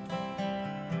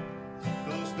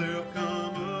 'Cause there'll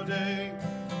come a day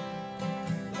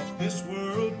that this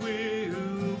world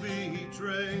will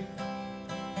betray.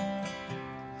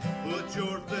 Put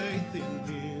your faith in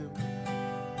Him,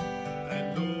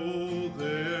 and oh,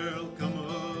 there'll come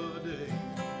a day.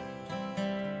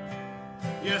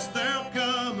 Yes, there'll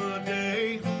come a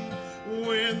day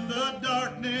when the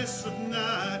darkness of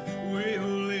night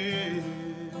will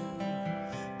end,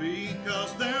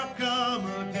 because there'll come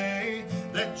a day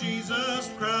that Jesus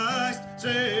Christ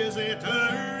says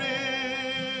enter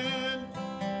in.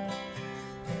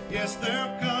 Yes,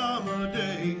 there'll come a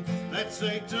day that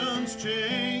Satan's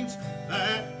chains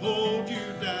that hold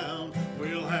you down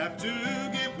will have to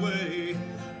give way.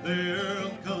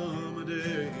 There'll come a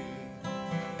day.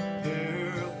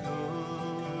 There'll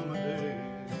come a day.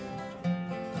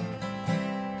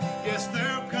 Yes,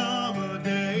 there'll come a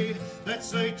day that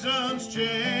Satan's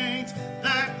chains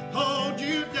that hold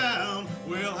you down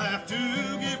will have to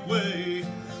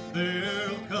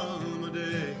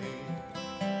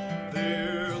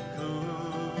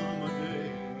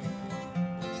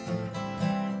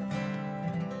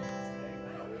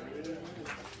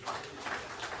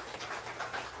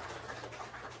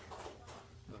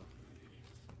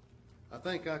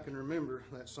think I can remember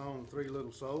that song, Three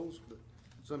Little Souls, but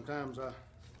sometimes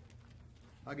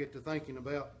I get to thinking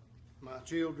about my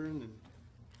children and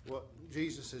what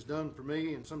Jesus has done for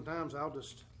me, and sometimes I'll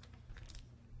just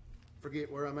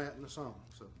forget where I'm at in the song.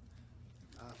 So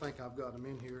I think I've got them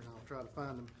in here, and I'll try to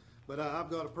find them. But I've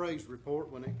got a praise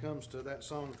report when it comes to that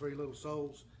song, Three Little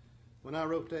Souls. When I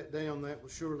wrote that down, that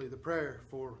was surely the prayer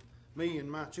for me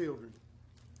and my children.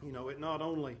 You know, it not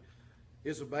only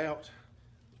is about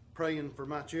praying for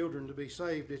my children to be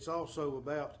saved, it's also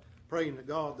about praying to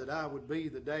God that I would be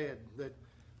the dad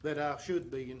that I should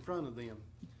be in front of them,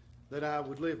 that I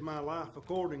would live my life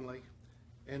accordingly,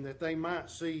 and that they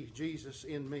might see Jesus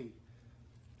in me.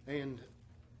 And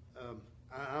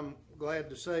I'm glad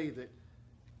to say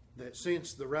that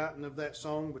since the writing of that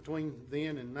song, between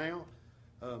then and now,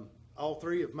 all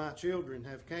three of my children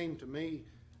have came to me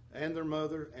and their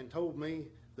mother and told me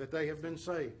that they have been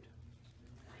saved.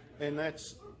 And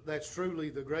that's truly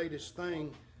the greatest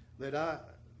thing the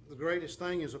greatest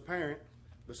thing as a parent,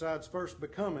 besides first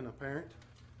becoming a parent.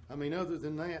 I mean, other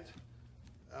than that,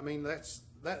 I mean, that's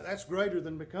greater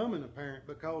than becoming a parent,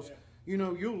 because, you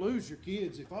know, you'll lose your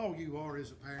kids if all you are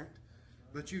is a parent.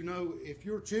 But you know, if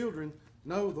your children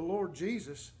know the Lord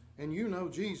Jesus and you know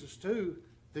Jesus too,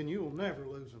 then you'll never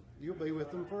lose them. You'll be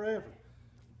with them forever.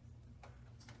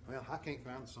 Well, I can't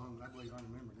find the song, but I believe I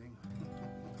remember it anyway.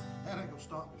 That ain't gonna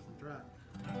stop me from trying.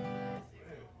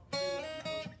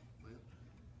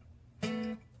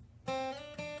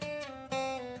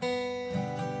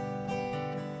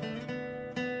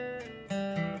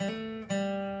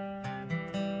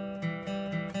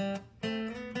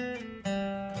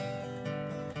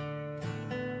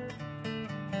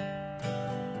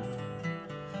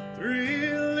 Three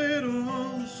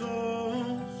little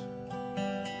souls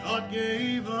God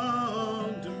gave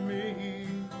unto me.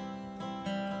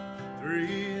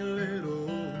 Three little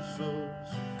souls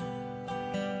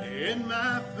in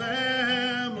my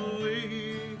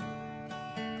family.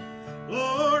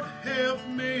 Lord, help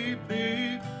me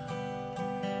be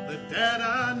the dad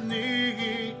I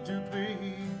need to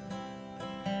be.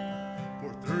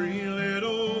 For three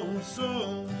little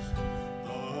souls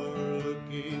are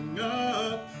looking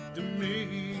up to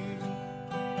me.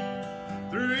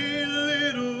 Three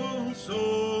little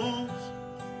souls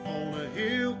on a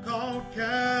hill called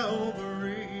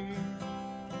Calvary.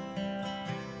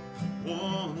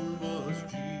 One was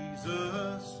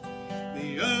Jesus,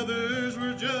 the others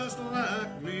were just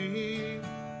like me.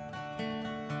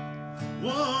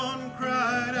 One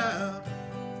cried out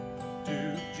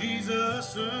to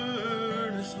Jesus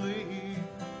earnestly,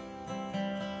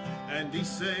 and he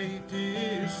saved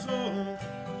his soul,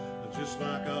 just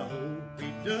like I hope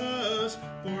he does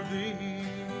for these.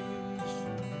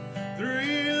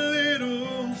 Three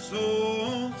little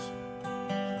souls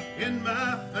in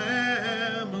my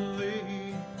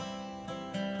family.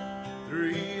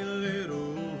 Three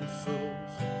little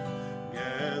souls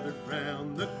gathered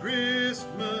round the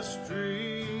Christmas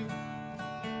tree.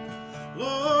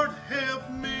 Lord, help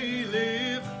me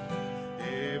live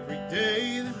every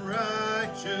day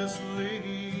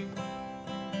righteously,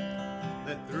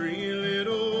 that three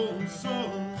little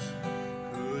souls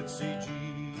could see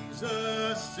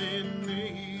Jesus in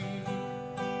me.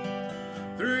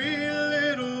 Three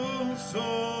little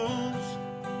souls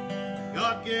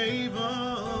God gave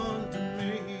unto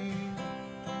me.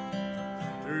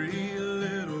 Three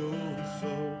little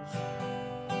souls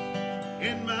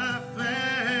in my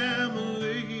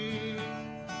family.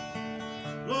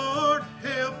 Lord,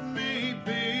 help me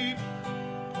be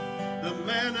the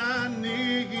man I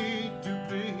need to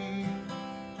be.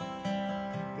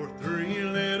 For three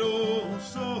little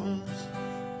souls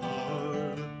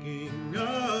are looking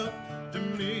up to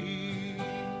me.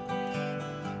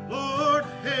 Lord,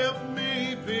 help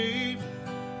me be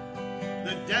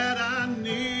the dad I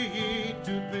need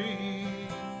to be.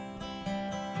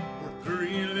 For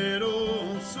three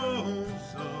little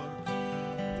souls are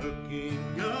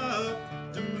looking up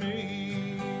to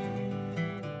me.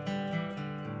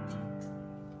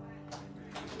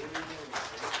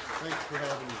 Thanks for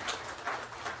having me.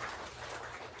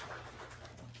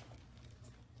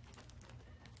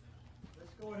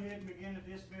 Let's go ahead and begin to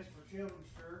dismiss for Children's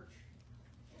Church.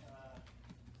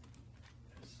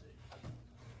 Let's see.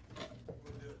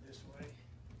 We'll do it this way.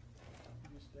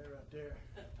 Just stay right there.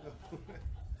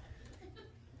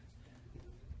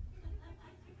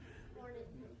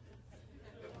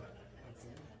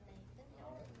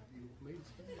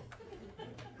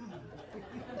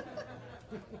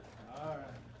 All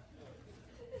right.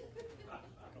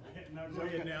 No, go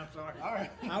ahead now, sorry. All right.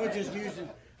 I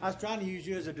was trying to use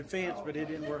you as a defense, but it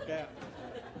didn't work out.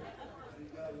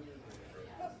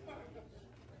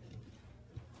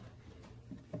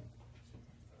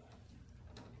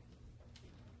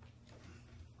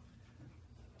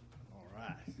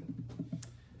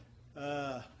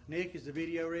 Nick, is the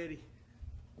video ready?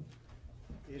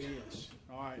 It is.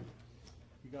 All right.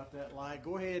 You got that light.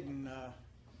 Go ahead and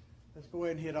let's go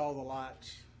ahead and hit all the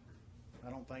lights.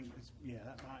 I don't think it's, yeah,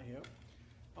 that might help.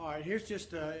 All right, here's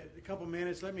just a couple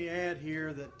minutes. Let me add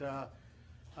here that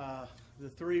the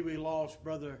three we lost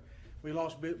Brother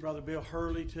Bill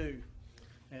Hurley too,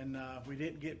 and we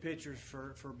didn't get pictures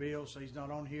for Bill, so he's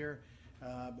not on here,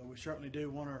 but we certainly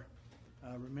do want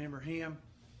to remember him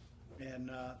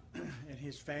and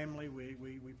his family.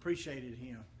 We appreciated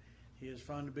him. He is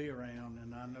fun to be around,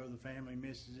 and I know the family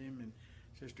misses him, and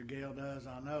Sister Gail does,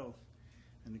 I know,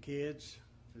 and the kids,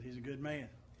 that he's a good man.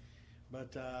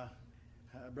 But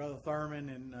Brother Thurman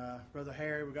and Brother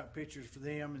Harry, we got pictures for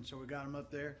them, and so we got them up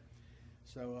there.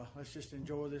 So let's just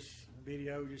enjoy this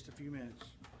video just a few minutes.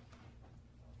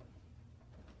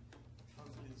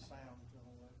 Hopefully the sound will go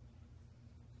away.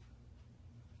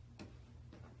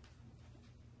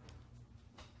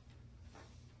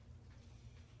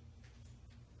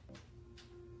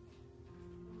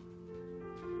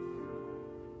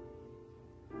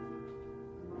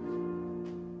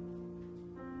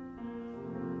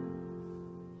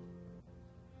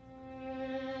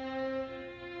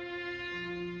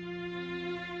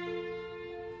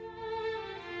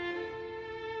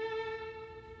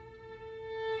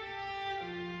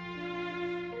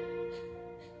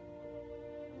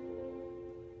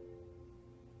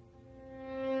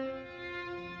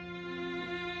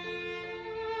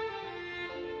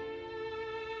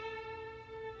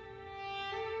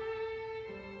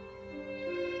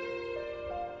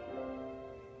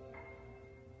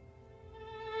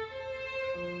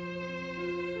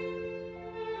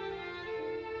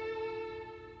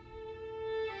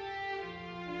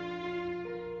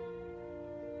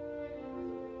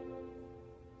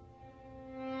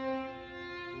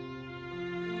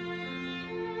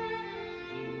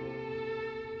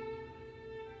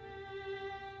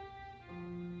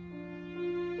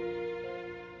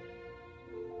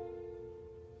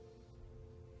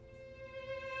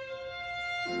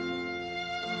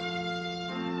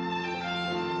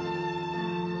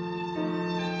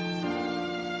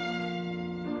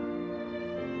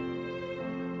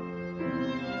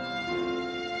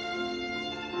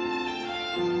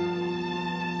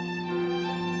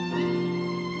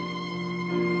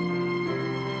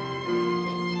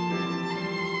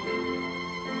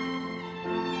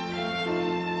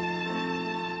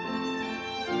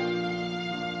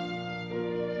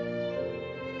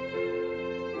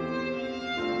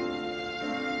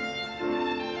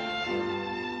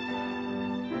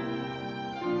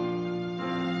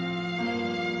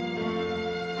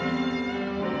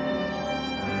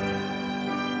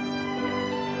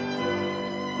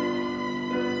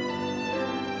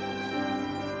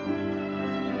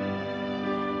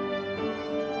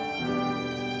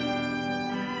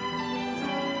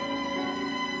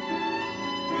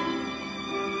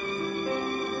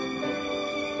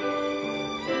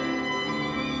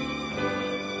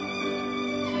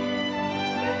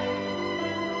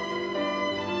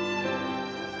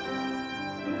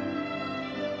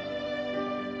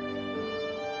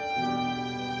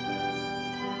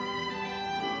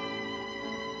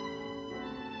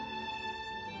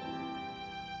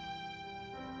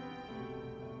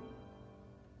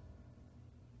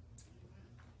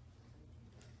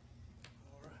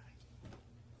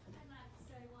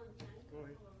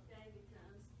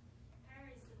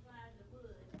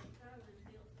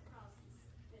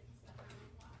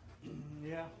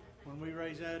 Yeah, when we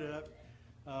raise that up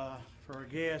for our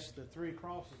guests, the three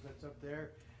crosses that's up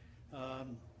there,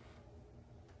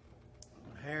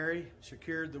 Harry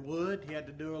secured the wood. He had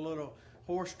to do a little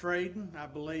horse trading, I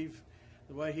believe.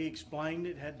 The way he explained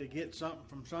it, had to get something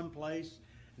from someplace,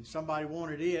 and somebody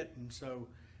wanted it, and so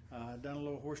done a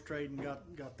little horse trading,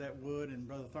 got that wood, and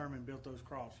Brother Thurman built those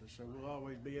crosses. So we'll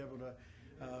always be able to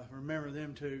remember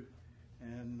them too,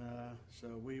 and so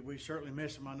we certainly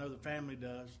miss them. I know the family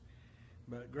does.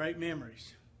 But great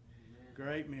memories.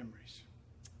 Great memories.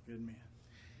 Good men.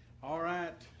 All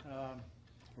right. Well,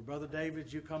 Brother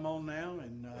David, you come on now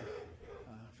and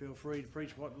feel free to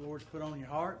preach what the Lord's put on your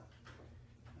heart.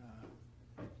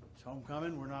 It's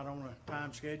homecoming. We're not on a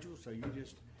time schedule, so you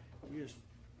just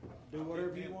do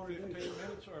whatever you want to do. 15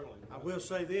 minutes early. I will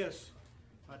say this.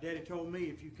 My daddy told me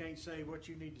if you can't say what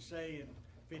you need to say in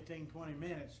 15, 20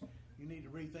 minutes, you need to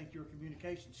rethink your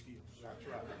communication skills. That's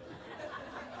right.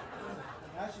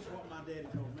 That's just what my daddy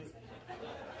told me.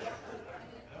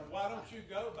 And why don't you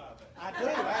go by that? I do.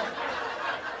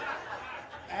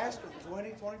 Ask him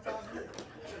 20, 25 minutes.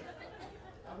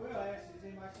 I will ask, has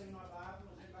anybody seen my Bible?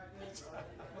 Is anybody good?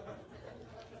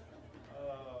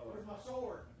 Where's my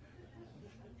sword?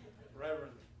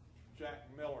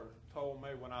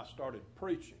 I started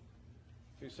preaching.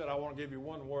 He said, I want to give you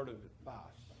one word of advice.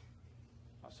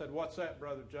 I said, what's that,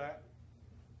 Brother Jack?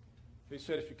 He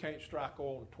said, if you can't strike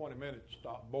oil in 20 minutes,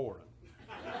 stop boring.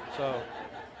 So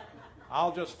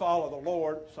I'll just follow the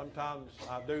Lord. Sometimes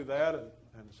I do that,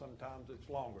 and sometimes it's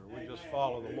longer. We just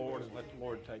follow the Lord and let the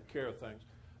Lord take care of things.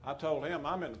 I told him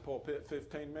I'm in the pulpit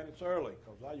 15 minutes early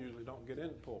because I usually don't get in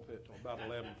the pulpit till about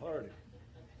 11:30.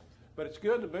 But it's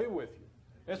good to be with you.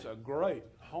 It's a great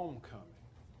homecoming.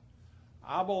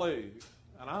 I believe,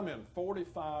 and I'm in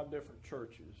 45 different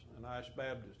churches in Ash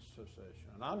Baptist Association,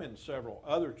 and I'm in several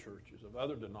other churches of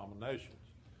other denominations.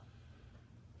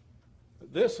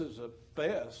 This is the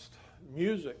best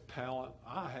music talent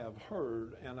I have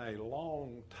heard in a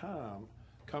long time,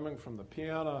 coming from the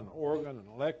piano and organ and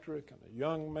electric and the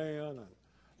young man and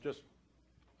just,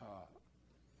 I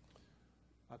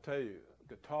tell you,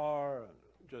 guitar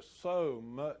and just so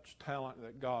much talent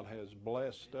that God has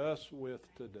blessed us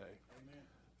with today. Amen.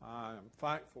 I am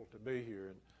thankful to be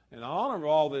here. And in honor of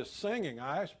all this singing,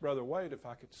 I asked Brother Wade if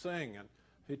I could sing, and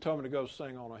he told me to go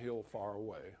sing on a hill far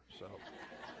away. So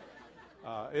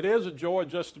it is a joy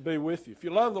just to be with you. If you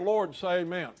love the Lord, say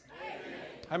amen. Amen.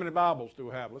 How many Bibles do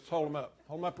we have? Let's hold them up.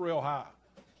 Hold them up real high.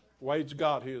 Wade's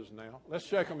got his now. Let's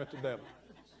shake them at the devil.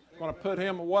 I'm going to put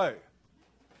him away.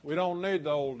 We don't need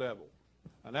the old devil.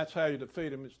 And that's how you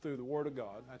defeat him, is through the Word of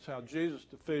God. That's how Jesus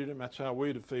defeated him. That's how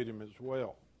we defeat him as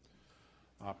well.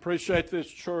 I appreciate this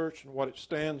church and what it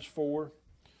stands for.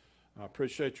 I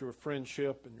appreciate your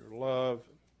friendship and your love.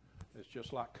 It's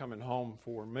just like coming home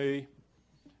for me.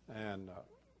 And I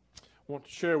want to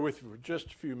share with you for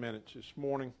just a few minutes this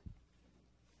morning.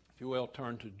 If you will,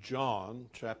 turn to John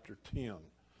chapter 10.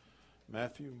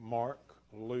 Matthew, Mark,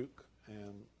 Luke,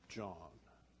 and John.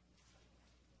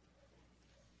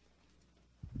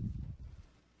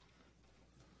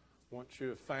 Once you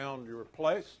have found your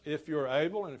place, if you're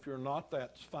able, and if you're not,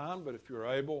 that's fine, but if you're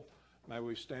able, may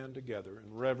we stand together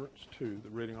in reverence to the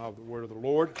reading of the Word of the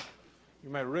Lord. You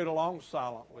may read along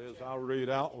silently as I read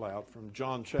out loud from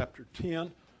John chapter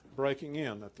 10, breaking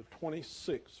in at the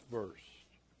 26th verse.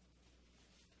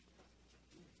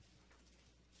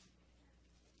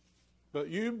 But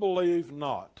you believe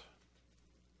not,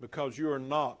 because you are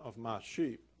not of my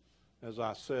sheep, as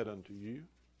I said unto you.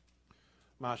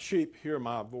 My sheep hear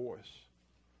my voice,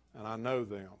 and I know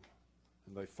them,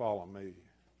 and they follow me.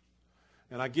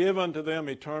 And I give unto them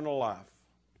eternal life,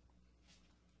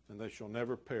 and they shall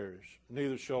never perish,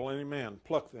 neither shall any man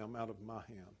pluck them out of my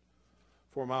hand.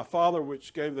 For my Father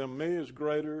which gave them me is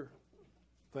greater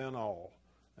than all,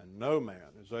 and no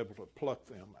man is able to pluck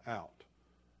them out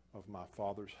of my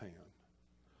Father's hand.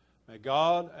 May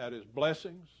God add his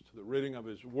blessings to the reading of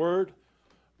his word.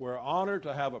 We're honored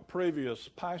to have a previous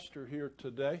pastor here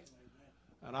today,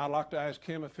 and I'd like to ask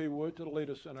him if he would to lead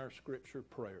us in our scripture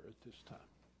prayer at this time.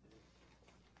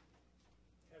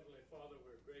 Heavenly Father,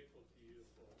 we're grateful to you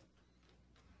for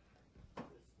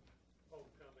this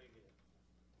homecoming and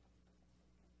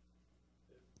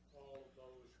all of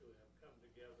those who have come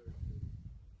together to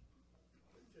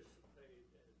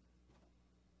participate and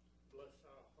bless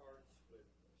our hearts with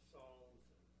songs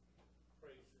and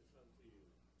praises unto you.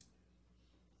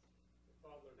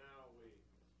 Father, now we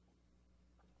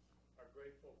are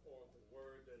grateful for the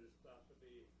word that is about to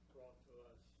be brought to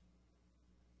us.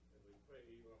 And we pray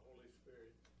your Holy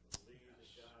Spirit will lead and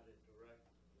guide and direct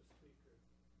the speaker.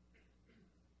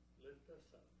 Lift us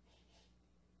up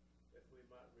that we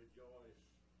might rejoice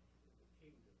in the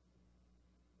kingdom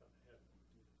of heaven.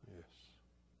 Yes.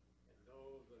 And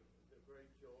know the great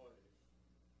joys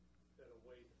that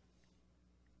await us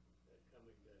that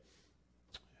coming day.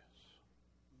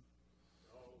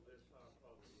 All this, our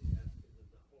Father, we ask it in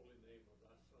the holy name of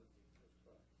thy Son, Jesus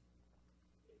Christ.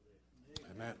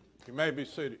 Amen. Amen. You may be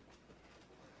seated.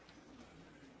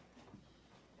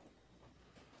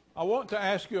 I want to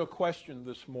ask you a question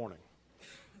this morning.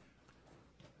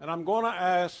 And I'm going to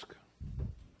ask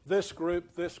this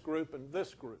group, and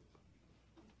this group.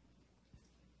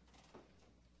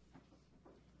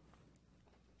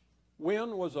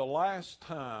 When was the last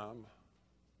time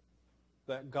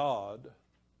that God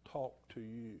talk to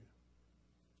you?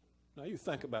 Now you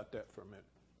think about that for a minute.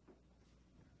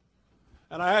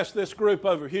 And I asked this group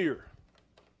over here,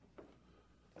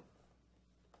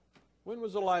 when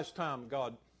was the last time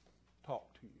God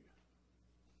talked to you?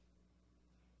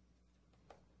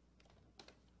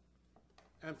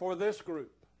 And for this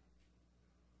group,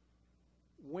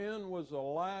 when was the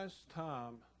last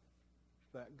time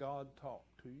that God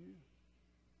talked to you?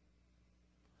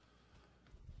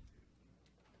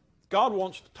 God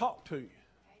wants to talk to you.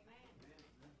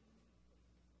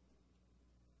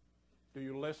 Do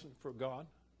you listen for God?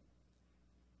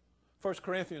 1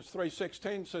 Corinthians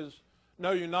 3:16 says,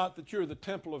 "Know you not that you are the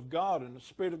temple of God, and the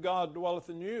Spirit of God dwelleth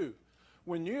in you?"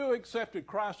 When you accepted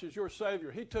Christ as your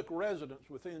Savior, He took residence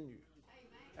within you.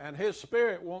 And His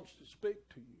Spirit wants to speak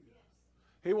to you.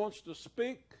 He wants to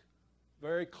speak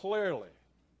very clearly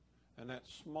in that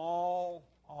small,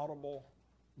 audible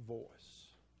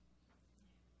voice.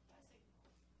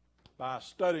 By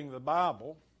studying the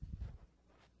Bible,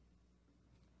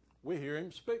 we hear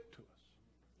Him speak to us.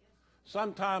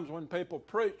 Sometimes when people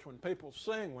preach, when people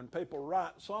sing, when people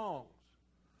write songs,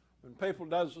 when people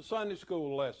does a Sunday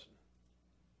school lesson,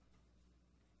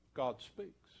 God speaks.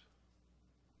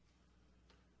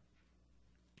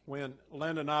 When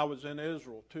Linda and I was in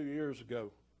Israel 2 years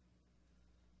ago,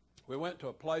 we went to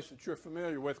a place that you're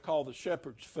familiar with called the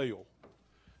Shepherd's Field.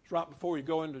 It's right before you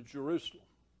go into Jerusalem.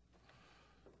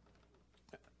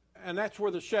 And that's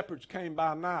where the shepherds came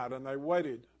by night, and they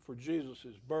waited for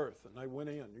Jesus' birth, and they went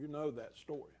in. You know that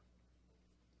story.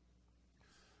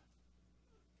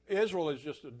 Israel is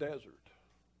just a desert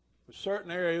with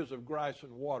certain areas of grass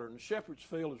and water, and the Shepherd's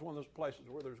Field is one of those places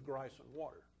where there's grass and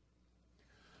water.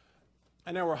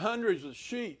 And there were hundreds of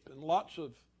sheep and lots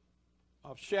of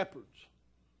shepherds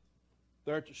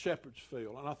there at the Shepherd's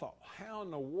Field. And I thought, how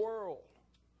in the world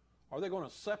are they going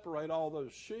to separate all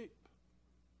those sheep?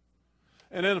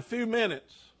 And in a few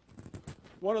minutes,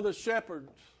 one of the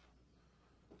shepherds'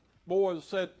 boys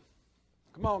said,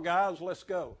 "Come on, guys, let's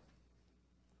go."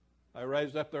 They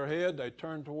raised up their head, they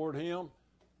turned toward him,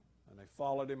 and they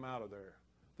followed him out of there.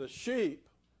 The sheep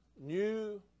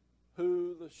knew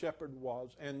who the shepherd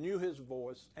was and knew his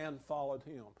voice and followed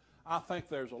him. I think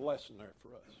there's a lesson there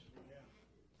for us.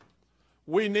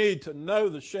 We need to know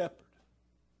the shepherd,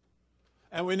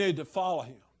 and we need to follow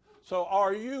him. So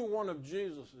are you one of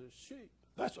Jesus' sheep?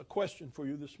 That's a question for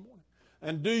you this morning.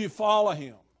 And do you follow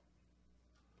him?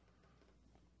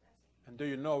 And do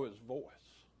you know his voice?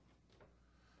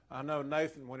 I know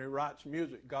Nathan, when he writes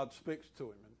music, God speaks to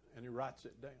him and he writes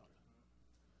it down.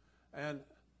 And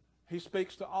he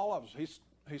speaks to all of us.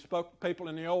 He spoke to people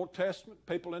in the Old Testament,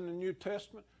 people in the New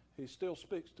Testament. He still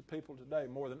speaks to people today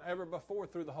more than ever before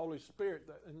through the Holy Spirit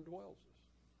that indwells us.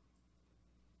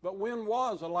 But when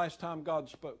was the last time God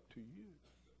spoke to you?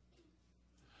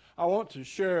 I want to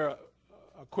share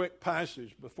a quick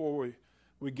passage before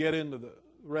we get into the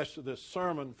rest of this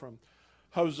sermon from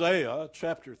Hosea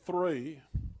chapter 3.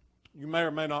 You may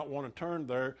or may not want to turn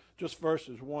there, just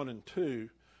verses 1 and 2.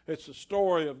 It's the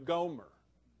story of Gomer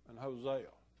and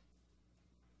Hosea.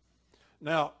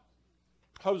 Now,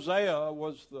 Hosea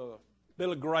was the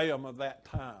Billy Graham of that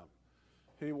time.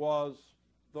 He was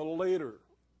the leader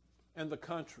in the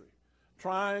country,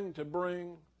 trying to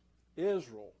bring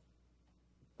Israel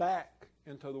back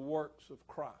into the works of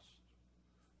Christ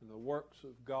and the works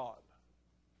of God.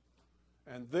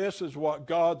 And this is what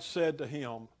God said to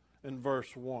him in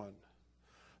verse 1.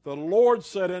 The Lord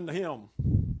said unto him,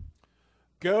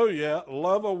 Go yet,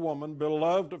 love a woman,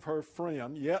 beloved of her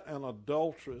friend, yet an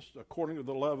adulteress, according to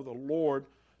the love of the Lord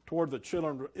toward the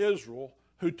children of Israel,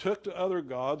 who took to other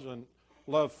gods and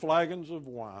loved flagons of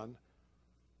wine.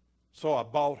 So I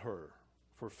bought her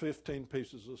for 15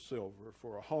 pieces of silver,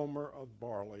 for a homer of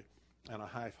barley and a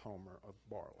half homer of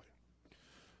barley.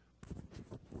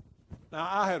 Now,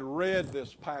 I had read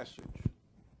this passage,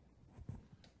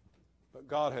 but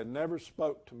God had never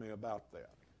spoke to me about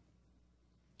that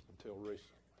until recently.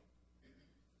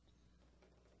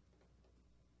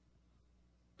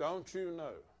 Don't you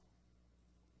know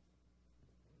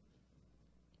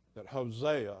that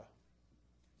Hosea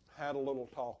had a little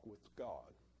talk with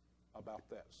God about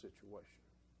that situation?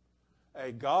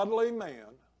 A godly man,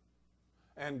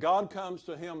 and God comes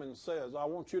to him and says, I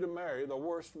want you to marry the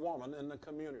worst woman in the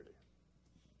community.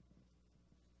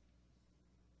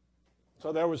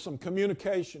 So there was some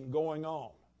communication going on.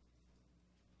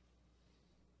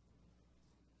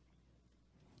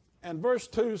 And verse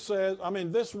 2 says,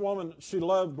 this woman, she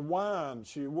loved wine.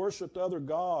 She worshiped other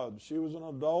gods. She was an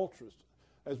adulteress.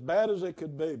 As bad as it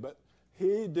could be, but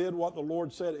he did what the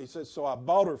Lord said. He said, so I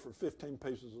bought her for 15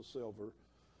 pieces of silver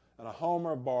and a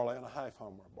homer of barley and a half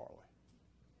homer of barley.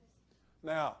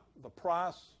 Now, the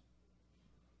price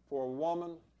for a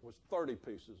woman was 30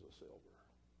 pieces of silver.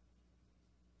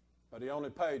 But he only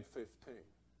paid 15.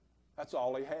 That's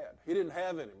all he had. He didn't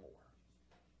have any more.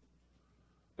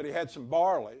 But he had some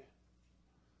barley.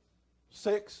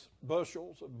 6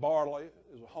 bushels of barley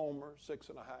is a homer,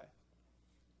 6.5.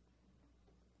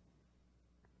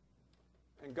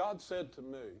 And God said to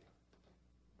me,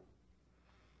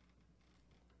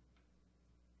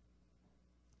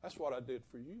 that's what I did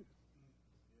for you.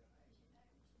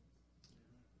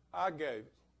 I gave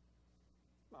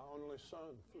my only son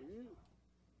for you.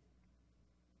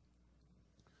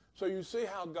 So you see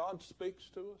how God speaks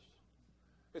to us?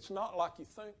 It's not like you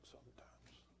think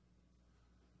sometimes.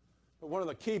 But one of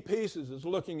the key pieces is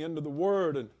looking into the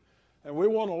Word, and we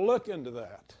want to look into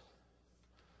that.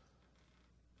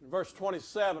 In verse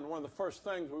 27, one of the first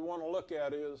things we want to look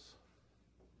at is,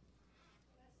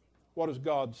 what does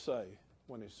God say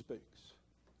when He speaks?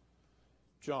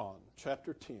 John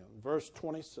chapter 10, verse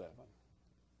 27.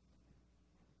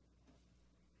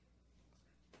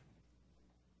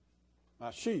 My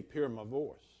sheep hear my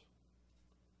voice,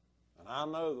 and I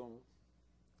know them,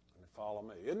 and they follow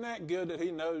me. Isn't that good that He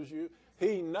knows you?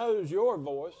 He knows your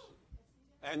voice,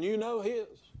 and you know His.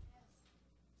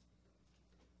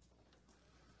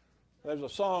 There's a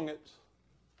song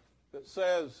that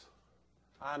says,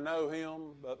 I know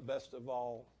Him, but best of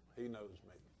all, He knows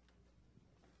me.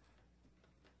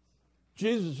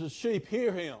 Jesus' sheep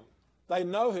hear Him. They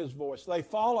know His voice. They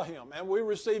follow Him. And we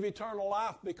receive eternal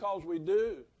life because we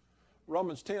do.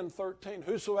 Romans 10:13,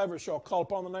 whosoever shall call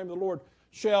upon the name of the Lord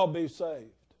shall be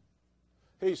saved.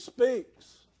 He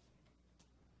speaks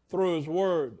through His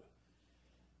Word.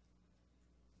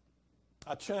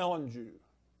 I challenge you.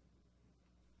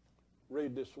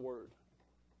 Read this Word.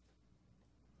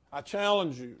 I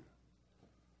challenge you.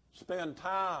 Spend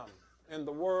time in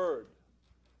the Word.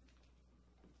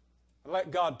 And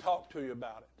let God talk to you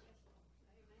about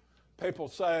it. People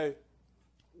say,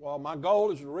 well, my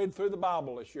goal is to read through the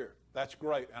Bible this year. That's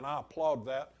great, and I applaud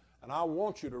that, and I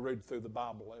want you to read through the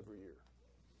Bible every year.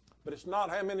 But it's not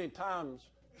how many times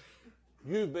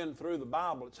you've been through the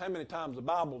Bible. It's how many times the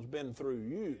Bible's been through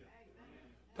you.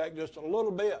 Take just a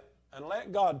little bit and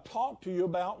let God talk to you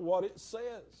about what it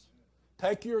says.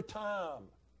 Take your time.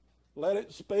 Let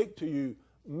it speak to you.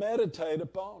 Meditate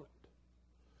upon it.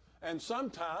 And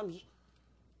sometimes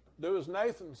do as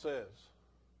Nathan says.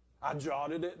 I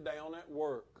jotted it down at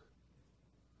work.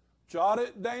 Jot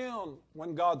it down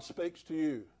when God speaks to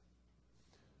you.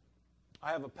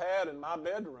 I have a pad in my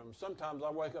bedroom. Sometimes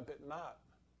I wake up at night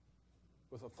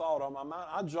with a thought on my mind.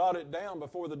 I jot it down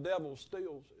before the devil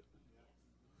steals it.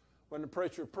 When the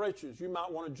preacher preaches, you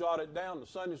might want to jot it down. The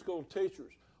Sunday school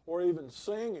teachers, or even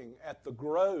singing at the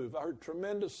Grove. I heard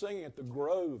tremendous singing at the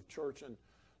Grove Church in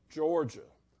Georgia.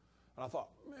 And I thought,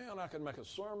 man, I could make a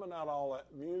sermon out of all that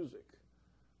music.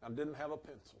 I didn't have a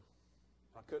pencil.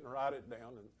 I couldn't write it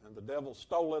down, and the devil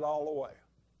stole it all away.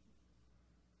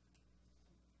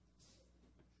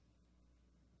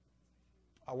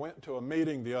 I went to a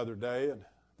meeting the other day, and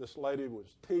this lady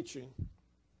was teaching,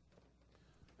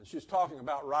 and she's talking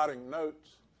about writing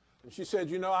notes. And she said,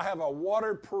 you know, I have a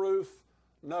waterproof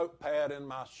notepad in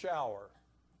my shower,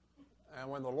 and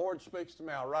when the Lord speaks to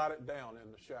me, I write it down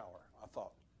in the shower. I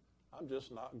thought, I'm just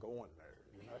not going there,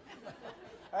 you know.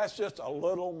 That's just a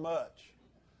little much.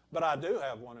 But I do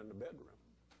have one in the bedroom.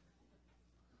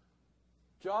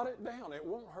 Jot it down. It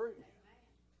won't hurt you.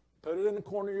 Put it in the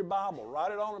corner of your Bible.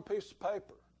 Write it on a piece of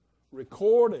paper.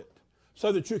 Record it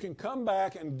so that you can come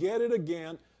back and get it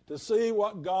again to see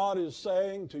what God is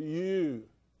saying to you.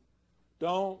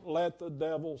 Don't let the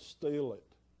devil steal it.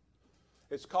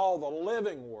 It's called the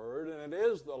living Word, and it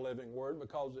is the living Word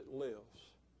because it lives.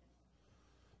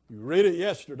 You read it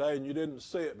yesterday and you didn't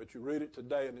see it, but you read it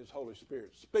today and His Holy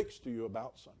Spirit speaks to you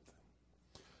about something.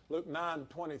 Luke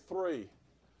 9:23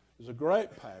 is a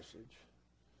great passage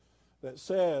that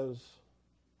says,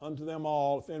 unto them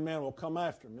all, if any man will come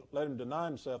after him, let him deny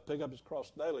himself, pick up his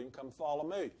cross daily, and come follow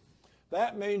me.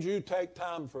 That means you take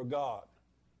time for God.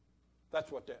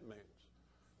 That's what that means.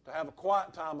 To have a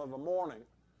quiet time of a morning,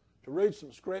 to read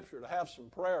some Scripture, to have some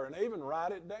prayer, and even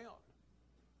write it down.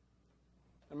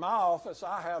 In my office,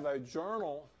 I have a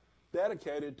journal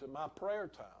dedicated to my prayer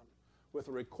time with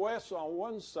requests on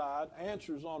one side,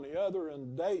 answers on the other,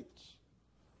 and dates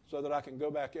so that I can go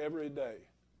back every day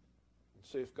and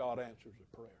see if God answers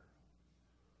a prayer.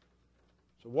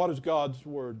 So what does God's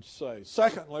Word say?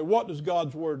 Secondly, what does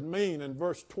God's Word mean? In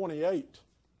verse 28,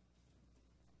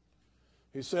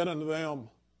 He said unto them,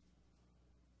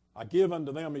 I give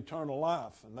unto them eternal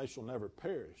life, and they shall never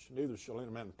perish, neither shall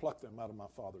any man pluck them out of my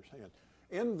Father's hand.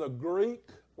 In the Greek,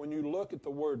 when you look at the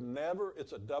word never,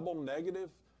 it's a double negative.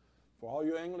 For all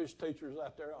you English teachers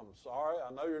out there, I'm sorry.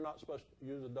 I know you're not supposed to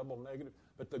use a double negative,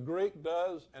 but the Greek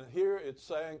does, and here it's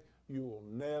saying you will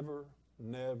never,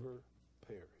 never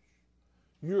perish.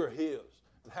 You're His.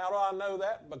 And how do I know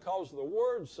that? Because the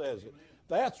Word says it.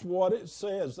 That's what it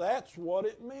says. That's what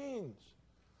it means.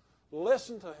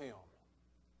 Listen to Him.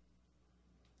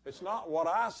 It's not what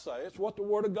I say. It's what the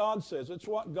Word of God says. It's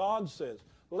what God says.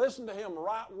 Listen to Him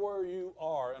right where you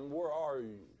are. And where are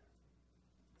you?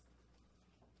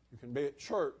 You can be at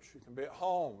church. You can be at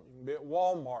home. You can be at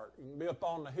Walmart. You can be up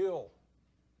on the hill.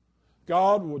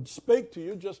 God would speak to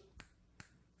you just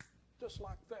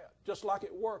like that, just like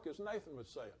at work, as Nathan was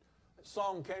saying. That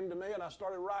song came to me and I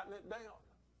started writing it down.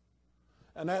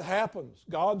 And that happens.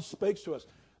 God speaks to us.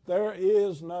 There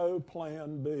is no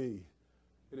plan B.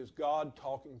 It is God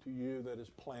talking to you that is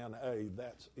plan A.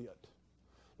 That's it.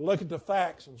 Look at the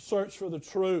facts and search for the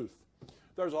truth.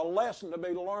 There's a lesson to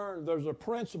be learned. There's a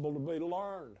principle to be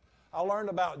learned. I learned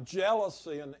about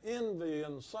jealousy and envy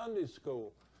in Sunday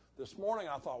school. This morning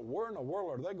I thought, where in the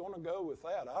world are they going to go with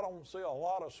that? I don't see a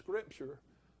lot of Scripture.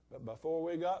 But before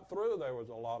we got through, there was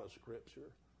a lot of Scripture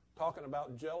talking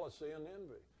about jealousy and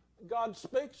envy. God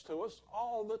speaks to us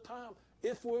all the time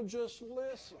if we'll just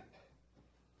listen.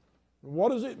 What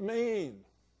does it mean?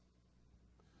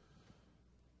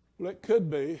 Well, it could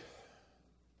be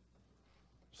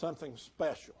something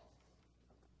special.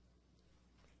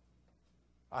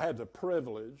 I had the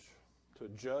privilege to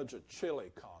judge a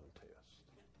chili contest.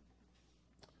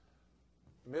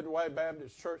 Midway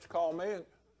Baptist Church called me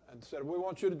and said, we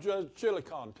want you to judge a chili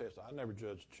contest. I never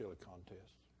judged a chili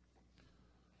contest.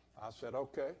 I said,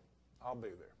 okay, I'll be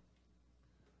there.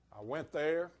 I went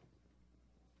there.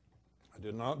 I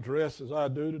did not dress as I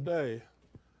do today.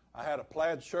 I had a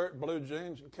plaid shirt, blue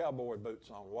jeans, and cowboy boots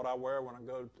on, what I wear when I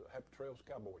go to Happy Trails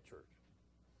Cowboy Church.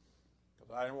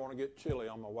 Because I didn't want to get chili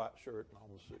on my white shirt and on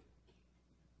the suit.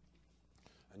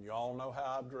 And you all know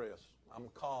how I dress. I'm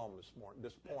calm this morning,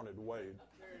 disappointed Wade.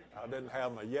 I didn't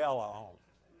have my yellow on.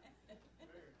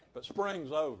 But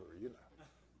spring's over, you know.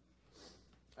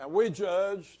 And we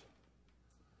judged,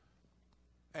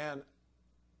 and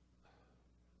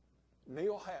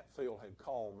Neil Hatfield had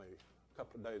called me a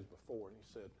couple of days before, and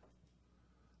he said,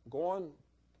 going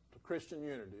to Christian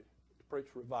Unity to preach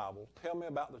revival, tell me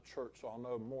about the church so I'll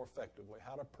know more effectively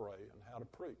how to pray and how to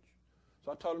preach.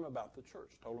 So I told him about the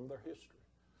church, told him their history.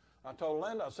 I told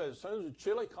Linda, I said, as soon as the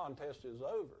chili contest is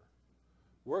over,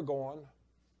 we're going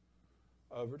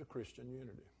over to Christian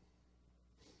Unity.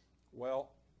 Well,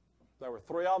 there were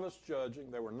 3 of us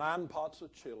judging. There were 9 pots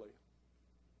of chili.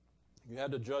 You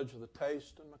had to judge the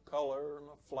taste and the color and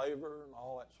the flavor and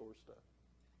all that sort of stuff.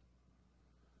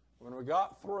 When we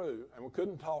got through, and we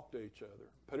couldn't talk to each other,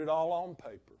 put it all on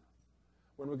paper.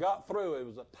 When we got through, it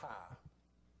was a tie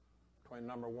between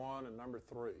number 1 and number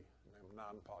 3, and there were 9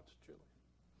 pots of chili.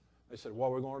 They said, what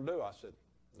are we going to do? I said,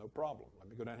 no problem. Let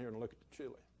me go down here and look at the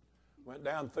chili. Went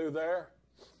down through there.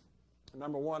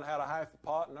 Number 1 had a half a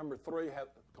pot, and number 3 had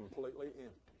completely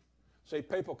empty. See,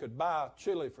 people could buy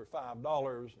chili for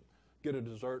 $5 and get a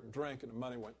dessert and drink, and the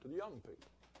money went to the young people.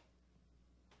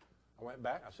 I went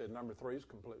back. I said, number 3 is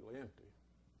completely empty.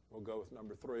 We'll go with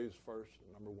number 3 is first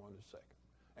and number 1 is second.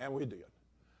 And we did.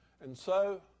 And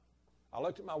so I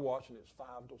looked at my watch, and it's 5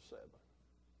 till 7.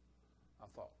 I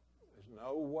thought, there's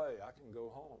no way I can go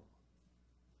home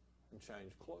and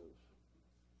change clothes.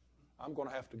 I'm going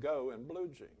to have to go in blue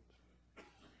jeans.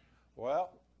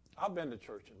 Well, I've been to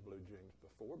church in blue jeans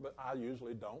before, but I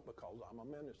usually don't because I'm a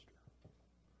minister.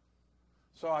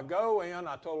 So I go in.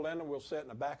 I told Linda we'll sit in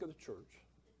the back of the church.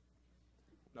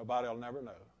 Nobody will never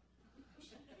know.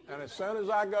 And as soon as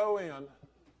I go in,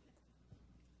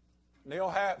 Neil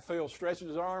Hatfield stretches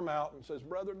his arm out and says,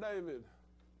 Brother David.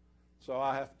 So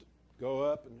I have to go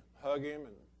up and hug him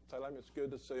and tell him it's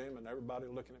good to see him, and everybody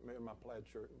looking at me in my plaid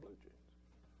shirt and blue jeans.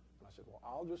 And I said,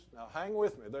 well, now hang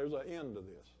with me. There's an end to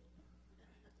this.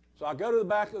 So I go to the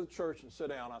back of the church and sit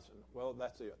down. I said, well,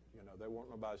 that's it. You know, there won't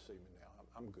nobody see me now.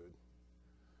 I'm good.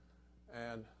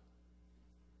 And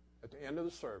at the end of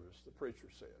the service, the preacher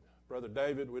said, Brother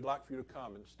David, we'd like for you to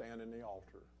come and stand in the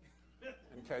altar.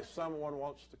 In case someone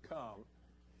wants to come,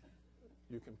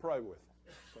 you can pray with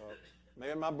them. So me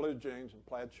in my blue jeans and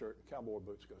plaid shirt and cowboy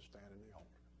boots go stand in the altar.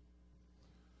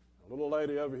 A little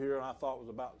lady over here I thought was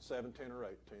about 17 or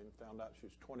 18, found out she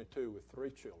was 22 with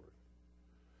 3 children,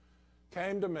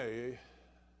 came to me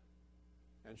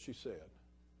and she said,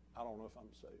 I don't know if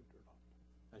I'm saved or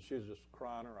not. And she was just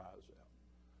crying her eyes out.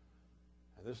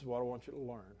 And this is what I want you to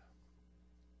learn.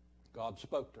 God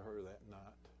spoke to her that night.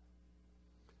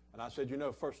 And I said, you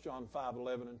know, 1 John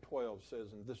 5:11 and 12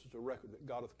 says, and this is a record that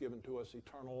God hath given to us,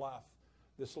 eternal life.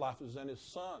 This life is in his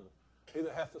Son. He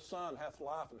that hath the Son hath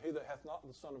life, and he that hath not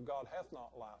the Son of God hath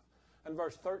not life. And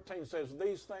verse 13 says,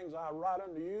 these things I write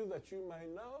unto you that you may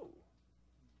know.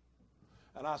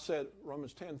 And I said,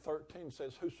 Romans 10:13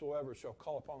 says, whosoever shall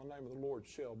call upon the name of the Lord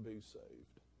shall be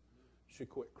saved. She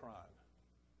quit crying.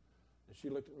 And she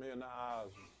looked at me in the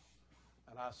eyes,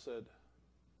 and I said,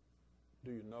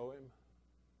 do you know him?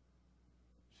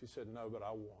 She said, no, but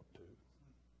I want to.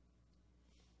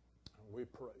 And we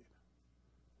prayed.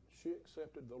 She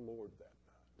accepted the Lord that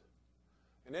night.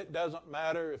 And it doesn't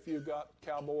matter if you've got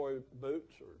cowboy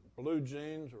boots or blue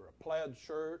jeans or a plaid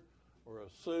shirt or a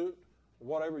suit,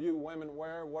 whatever you women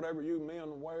wear, whatever you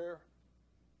men wear,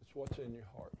 it's what's in your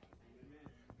heart.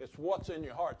 It's what's in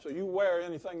your heart. So you wear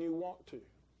anything you want to,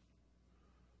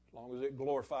 as long as it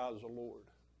glorifies the Lord.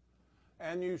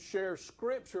 And you share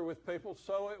Scripture with people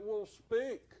so it will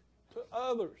speak to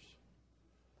others.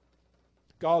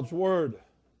 God's Word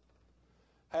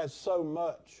has so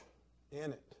much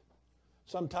in it.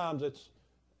 Sometimes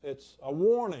it's a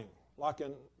warning, like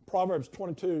in Proverbs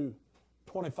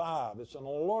 22:25. It's an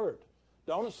alert.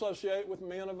 Don't associate with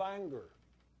men of anger.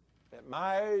 At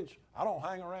my age, I don't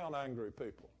hang around angry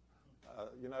people.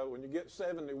 When you get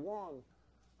 71,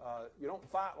 you don't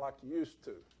fight like you used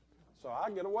to. So I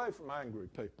get away from angry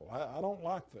people. I don't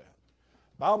like that.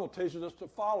 The Bible teaches us to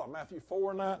follow. Matthew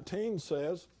 4:19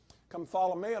 says, "Come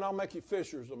follow me and I'll make you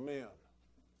fishers of men."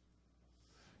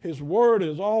 His Word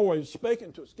is always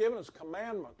speaking to us, giving us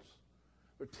commandments.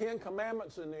 There are 10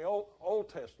 commandments in the Old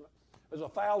Testament. There's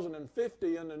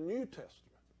 1,050 in the New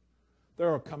Testament.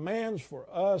 There are commands for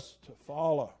us to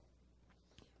follow.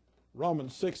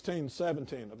 Romans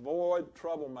 16:17, avoid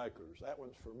troublemakers. That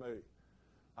one's for me.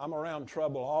 I'm around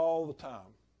trouble all the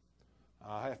time.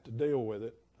 I have to deal with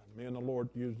it, and me and the Lord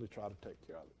usually try to take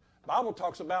care of it. The Bible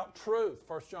talks about truth,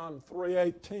 1 John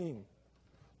 3:18.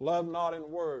 Love not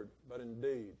in word, but in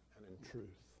deed and in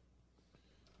truth.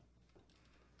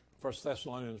 1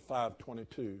 Thessalonians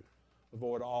 5:22,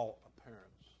 avoid all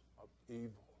appearance of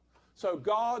evil. So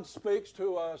God speaks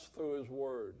to us through His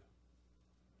Word.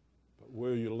 But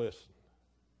will you listen?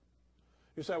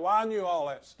 You say, well, I knew all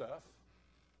that stuff.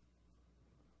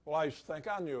 Well, I used to think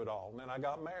I knew it all, and then I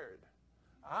got married.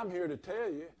 I'm here to tell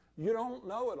you, you don't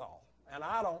know it all, and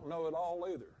I don't know it all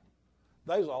either.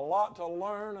 There's a lot to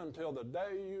learn until the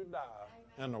day you die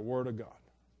in the Word of God.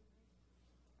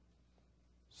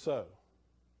 So,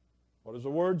 what does the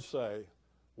Word say?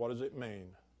 What does it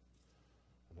mean?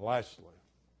 And lastly,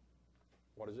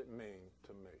 what does it mean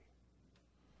to me?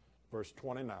 Verse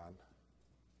 29.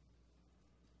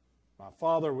 My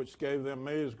Father which gave them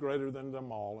me is greater than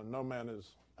them all, and no man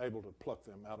is able to pluck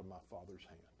them out of my Father's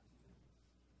hand.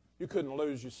 You couldn't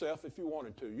lose yourself if you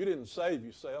wanted to. You didn't save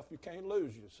yourself. You can't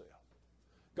lose yourself.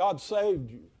 God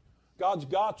saved you. God's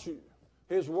got you.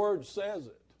 His Word says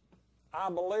it. I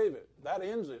believe it. That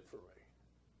ends it for me.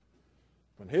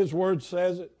 When His Word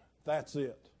says it, that's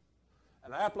it.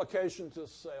 An application to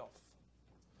self.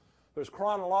 There's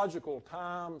chronological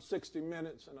time, 60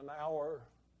 minutes and an hour,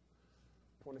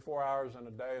 24 hours in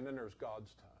a day, and then there's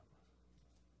God's time.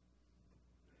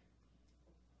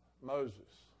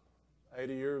 Moses,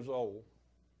 80 years old,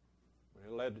 when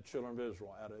he led the children of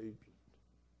Israel out of Egypt.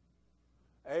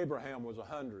 Abraham was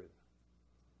 100.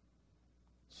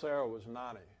 Sarah was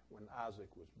 90 when Isaac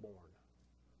was born.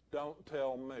 Don't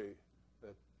tell me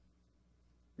that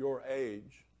your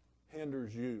age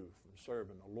hinders you from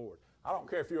serving the Lord. I don't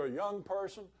care if you're a young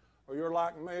person or you're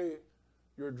like me,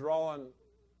 you're drawing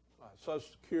Social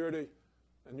Security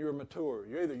and you're mature.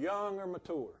 You're either young or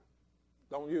mature.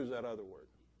 Don't use that other word.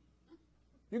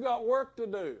 You got work to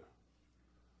do.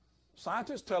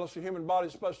 Scientists tell us the human body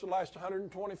is supposed to last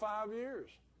 125 years.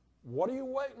 What are you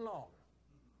waiting on?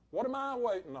 What am I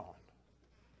waiting on?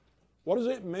 What does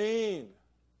it mean?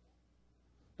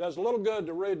 Does a little good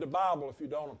to read the Bible if you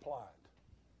don't apply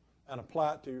it and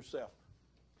apply it to yourself.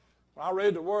 When I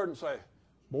read the Word and say,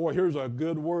 boy, here's a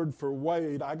good word for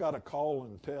Wade, I got to call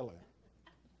and tell him.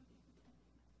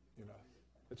 You know,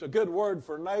 it's a good word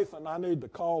for Nathan, I need to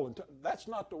call and tell him. That's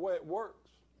not the way it works.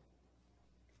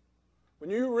 When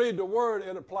you read the Word,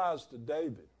 it applies to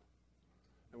David.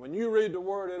 And when you read the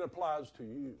Word, it applies to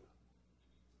you.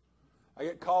 I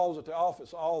get calls at the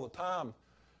office all the time.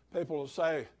 People will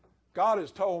say, God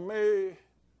has told me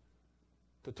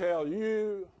to tell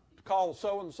you to call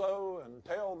so-and-so and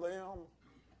tell them.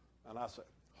 And I say,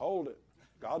 hold it.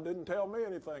 God didn't tell me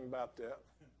anything about that.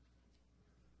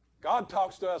 God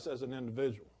talks to us as an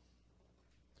individual.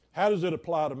 How does it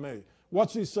apply to me?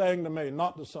 What's He saying to me,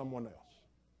 not to someone else?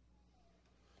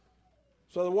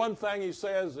 So the one thing He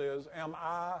says is, am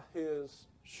I His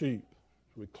sheep?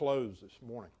 As we close this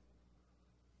morning.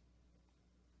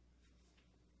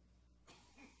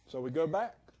 So we go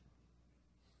back.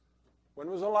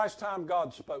 When was the last time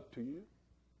God spoke to you?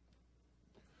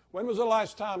 When was the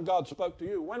last time God spoke to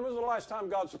you? When was the last time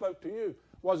God spoke to you?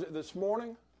 Was it this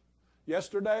morning?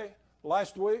 Yesterday?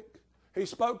 Last week? He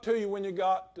spoke to you when you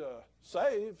got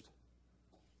saved.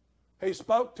 He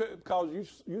spoke to, because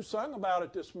you sung about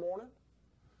it this morning.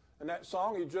 And that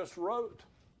song he just wrote.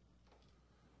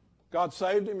 God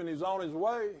saved him and he's on his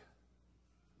way.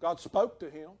 God spoke to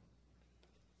him.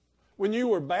 When you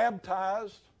were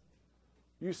baptized,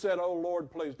 you said, "Oh, Lord,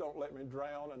 please don't let me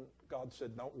drown." And God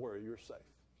said, "Don't worry, you're safe."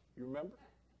 You remember?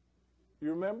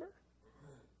 You remember?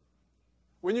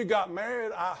 When you got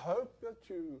married, I hope that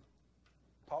you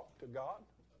talked to God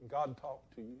and God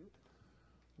talked to you.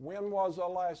 When was the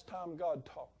last time God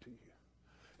talked to you?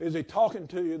 Is He talking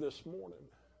to you this morning?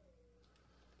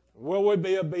 Will we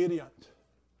be obedient?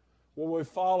 Will we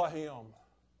follow Him?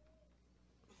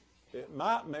 It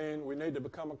might mean we need to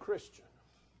become a Christian.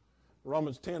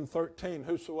 Romans 10:13,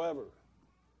 whosoever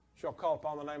shall call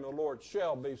upon the name of the Lord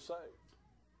shall be saved.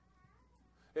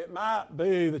 It might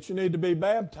be that you need to be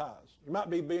baptized. You might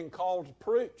be being called to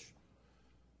preach.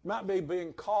 You might be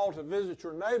being called to visit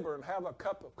your neighbor and have a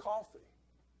cup of coffee.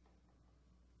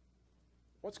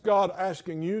 What's God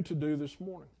asking you to do this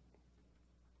morning?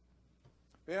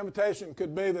 The invitation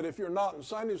could be that if you're not in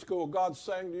Sunday school, God's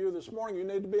saying to you this morning, you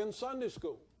need to be in Sunday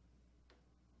school.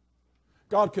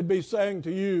 God could be saying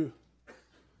to you,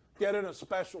 get in a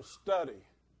special study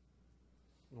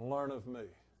and learn of me.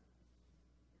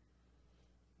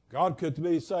 God could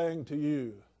be saying to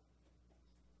you,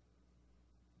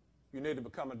 you need to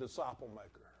become a disciple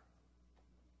maker.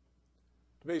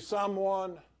 To be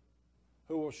someone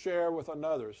who will share with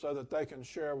another so that they can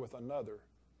share with another,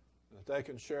 and that they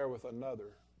can share with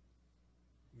another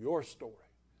your story.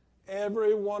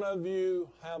 Every one of you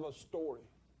have a story.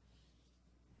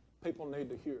 People need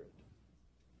to hear it.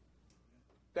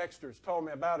 Dexter's told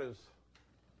me about his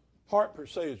heart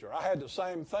procedure. I had the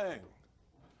same thing.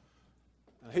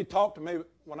 And he talked to me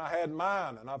when I had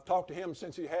mine, and I've talked to him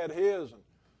since he had his. And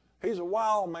he's a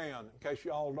wild man, in case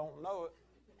y'all don't know it,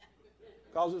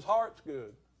 because his heart's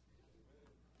good.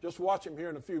 Just watch him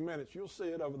here in a few minutes. You'll see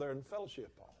it over there in the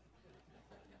fellowship hall.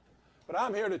 But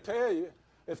I'm here to tell you,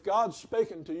 if God's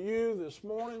speaking to you this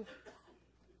morning,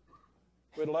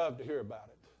 we'd love to hear about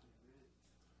it.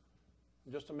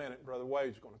 In just a minute, Brother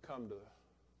Wade's going to come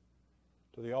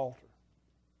to the altar.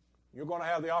 You're going to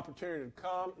have the opportunity to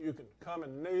come. You can come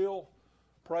and kneel,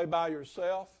 pray by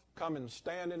yourself, come and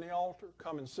stand in the altar,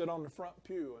 come and sit on the front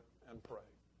pew and pray.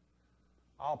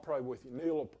 I'll pray with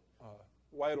you.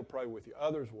 Wade will pray with you.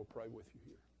 Others will pray with you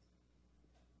here.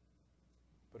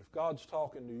 But if God's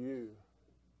talking to you,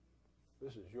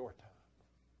 this is your time.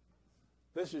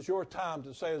 This is your time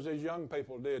to say, as these young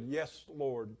people did, yes,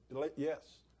 Lord,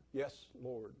 yes, yes,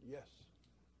 Lord, yes.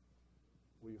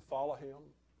 Will you follow Him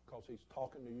because He's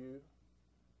talking to you?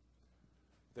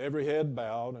 With every head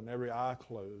bowed and every eye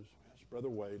closed, ask Brother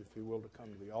Wade, if he will, to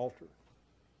come to the altar.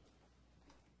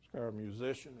 Ask our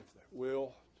musician, if they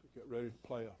will, to get ready to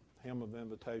play a hymn of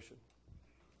invitation.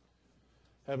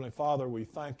 Heavenly Father, we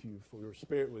thank you for your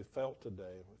Spirit we've felt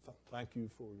today. We thank you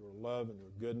for your love and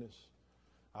your goodness.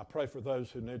 I pray for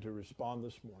those who need to respond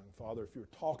this morning. Father, if you're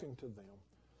talking to them,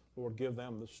 Lord, give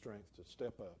them the strength to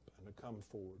step up and to come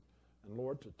forward. And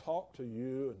Lord, to talk to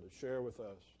you and to share with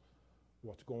us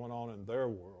what's going on in their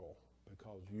world,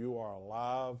 because you are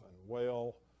alive and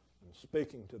well and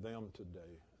speaking to them today,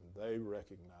 and they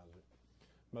recognize it.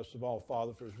 Most of all,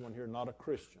 Father, if there's one here not a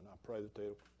Christian, I pray that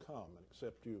they'll come and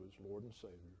accept you as Lord and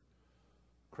Savior.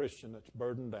 Christian that's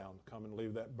burdened down, come and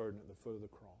leave that burden at the foot of the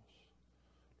cross.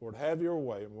 Lord, have your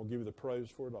way, and we'll give you the praise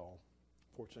for it all.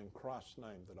 For it's in Christ's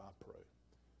name that I pray.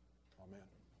 Amen.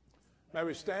 May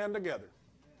we stand together.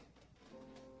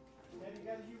 Stand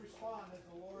together, you respond as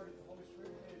the Lord and the Holy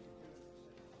Spirit leads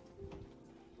you.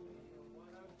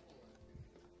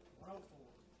 104.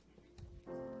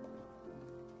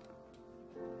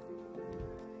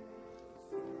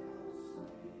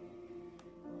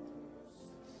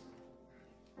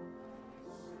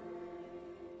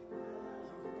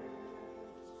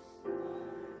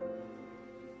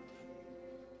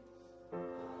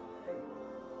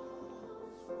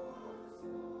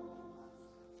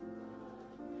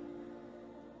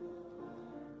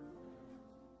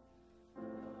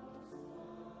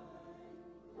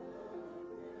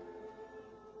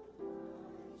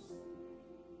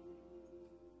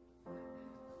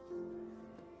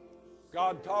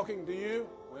 God talking to you,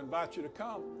 we invite you to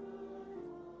come.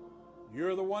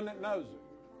 You're the one that knows it.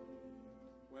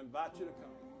 We invite you to come.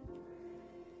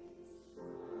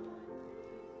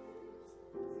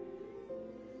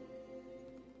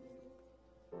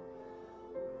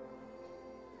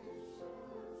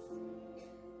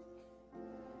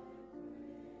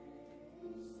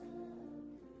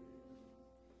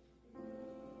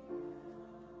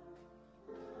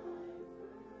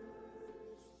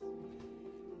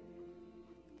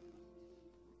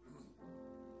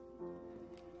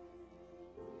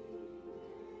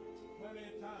 Plenty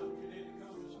of times you need to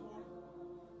come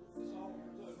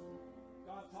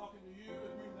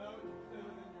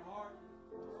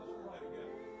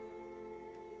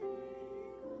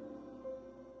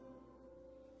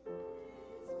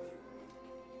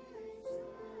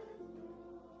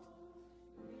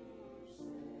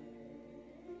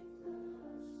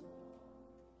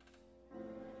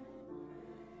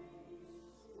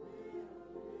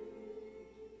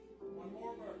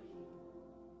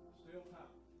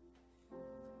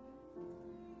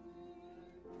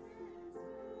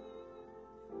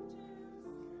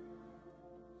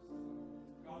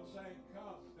saying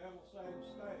come, the devil's saying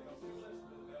stay. Don't you listen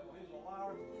to the devil. He's a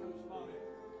liar, the truth's not in him.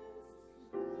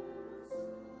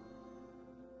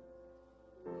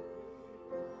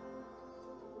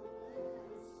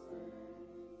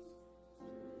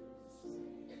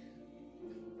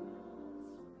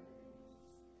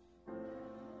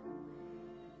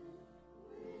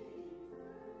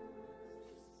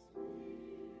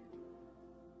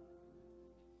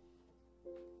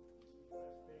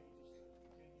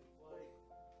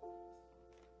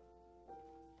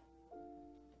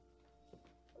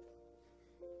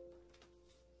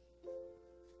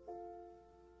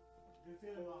 I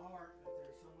feel in my heart that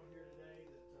there's someone here today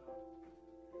that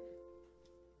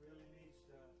really needs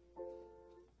to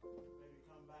maybe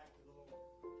come back to the Lord.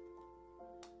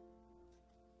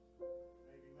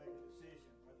 Maybe make a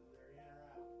decision whether they're in or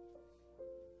out.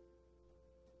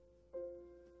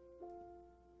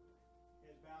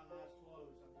 Heads bowed and eyes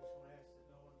closed. I'm just going to ask that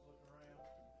no one's looking around,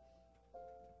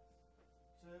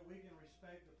 so that we can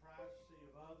respect the privacy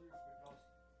of others, because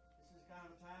this is kind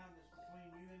of a time that's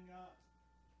between you and God.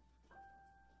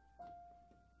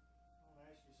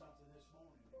 Something this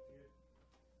morning.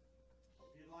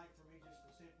 If you'd like for me just to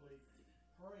simply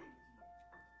pray with you,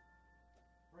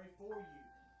 pray for you.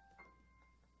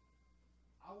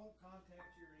 I won't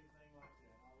contact you or anything like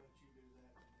that. I'll let you do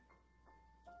that to me.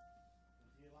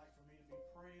 If you'd like for me to be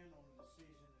praying on a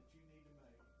decision that you need to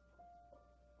make,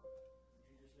 would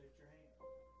you just lift your hand?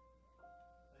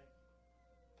 Thank you.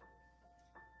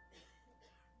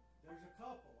 There's a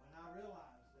couple, and I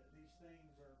realize that these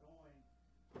things are going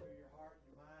through your heart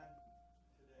and your mind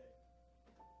today.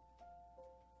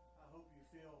 I hope you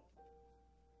feel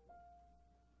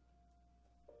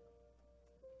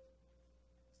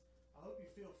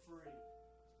free.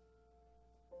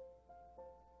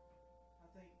 I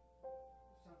think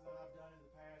something I've done in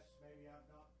the past, maybe I've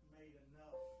not made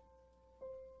enough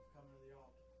of coming to the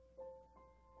altar.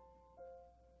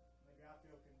 Maybe I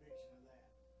feel conviction of that.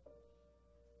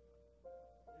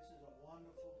 This is a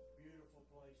wonderful, beautiful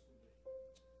place to be.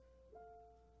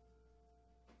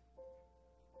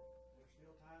 There's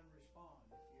still time to respond.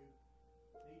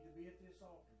 If you need to be at this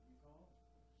altar, you call.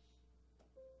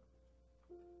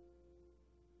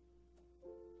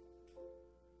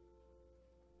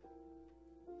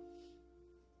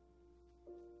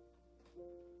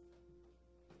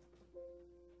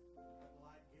 Nothing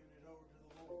like giving it over to the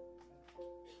Lord.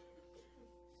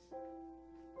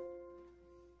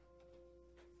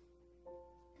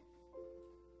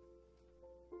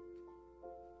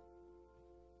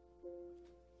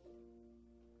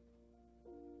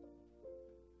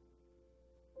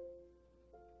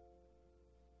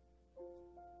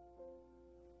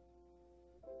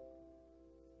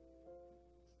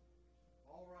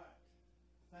 All right.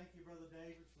 Thank you, Brother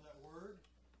David, for that word.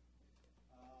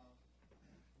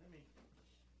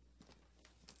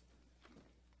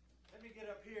 Let me get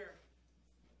up here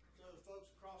so the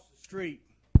folks across the street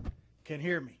can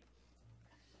hear me.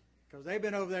 Because they've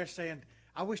been over there saying,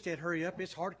 I wish they'd hurry up.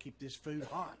 It's hard to keep this food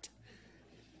hot.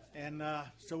 And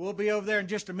so we'll be over there in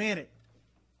just a minute.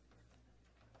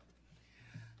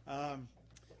 We're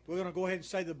going to go ahead and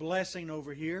say the blessing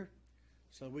over here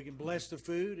so we can bless the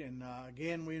food. And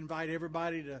again, we invite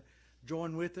everybody to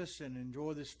join with us and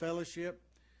enjoy this fellowship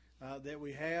that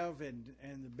we have, and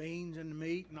the beans and the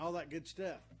meat and all that good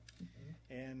stuff.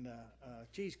 And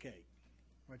cheesecake,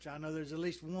 which I know there's at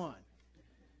least one.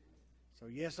 So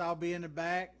yes, I'll be in the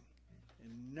back,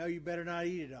 and no, you better not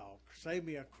eat it all. Save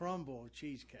me a crumble of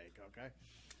cheesecake, okay?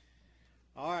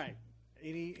 All right.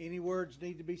 Any words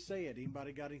need to be said?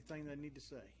 Anybody got anything they need to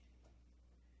say?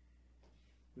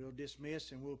 We'll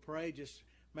dismiss and we'll pray. Just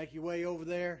make your way over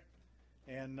there,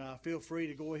 and feel free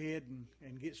to go ahead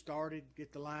and get started,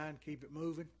 get the line, keep it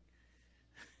moving.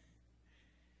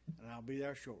 And I'll be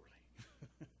there shortly.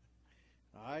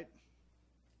 All right.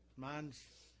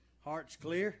 Heart's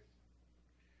clear.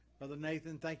 Brother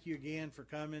Nathan, thank you again for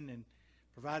coming and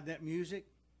providing that music.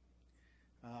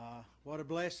 What a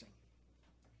blessing.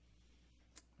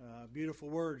 Beautiful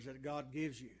words that God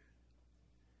gives you.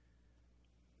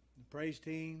 The praise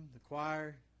team, the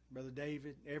choir, Brother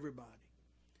David, everybody.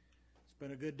 It's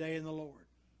been a good day in the Lord.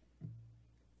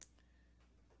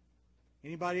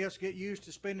 Anybody else get used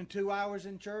to spending 2 hours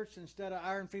in church instead of an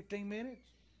hour and 15 minutes?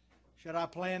 Should I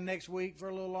plan next week for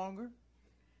a little longer?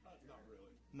 Not really.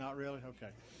 Not really?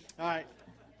 Okay. All right.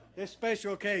 It's a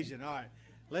special occasion. All right.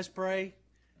 Let's pray,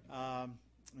 and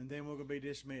then we're going to be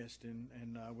dismissed,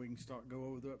 and we can go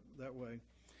over that way.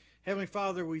 Heavenly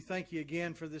Father, we thank you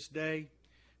again for this day,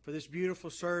 for this beautiful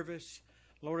service.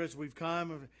 Lord, as we've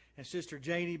come, and Sister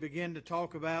Janie began to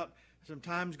talk about some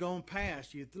times gone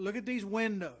past, you look at these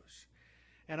windows.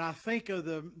 And I think of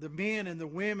the men and the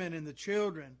women and the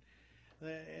children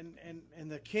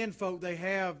and the kinfolk they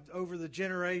have over the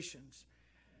generations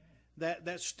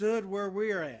that stood where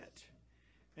we're at.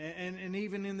 And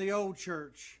even in the old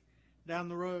church down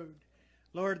the road.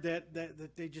 Lord,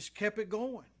 that they just kept it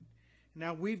going.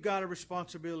 Now we've got a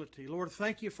responsibility. Lord,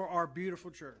 thank you for our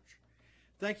beautiful church.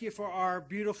 Thank you for our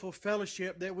beautiful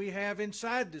fellowship that we have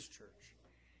inside this church.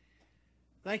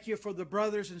 Thank you for the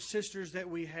brothers and sisters that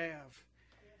we have.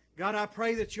 God, I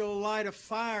pray that you'll light a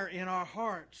fire in our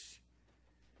hearts,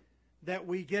 that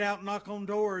we get out and knock on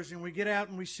doors, and we get out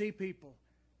and we see people.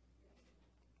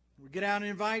 We get out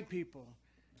and invite people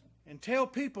and tell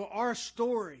people our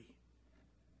story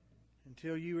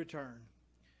until you return.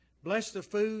 Bless the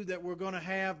food that we're going to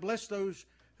have. Bless those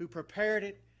who prepared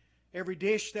it. Every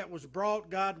dish that was brought,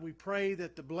 God, we pray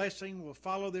that the blessing will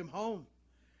follow them home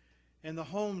and the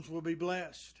homes will be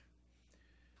blessed.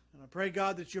 And I pray,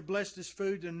 God, that you bless this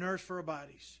food and nourish for our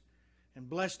bodies and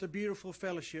bless the beautiful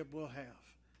fellowship we'll have.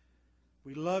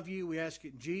 We love you. We ask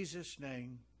it in Jesus'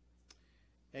 name.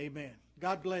 Amen.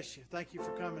 God bless you. Thank you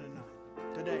for coming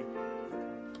today.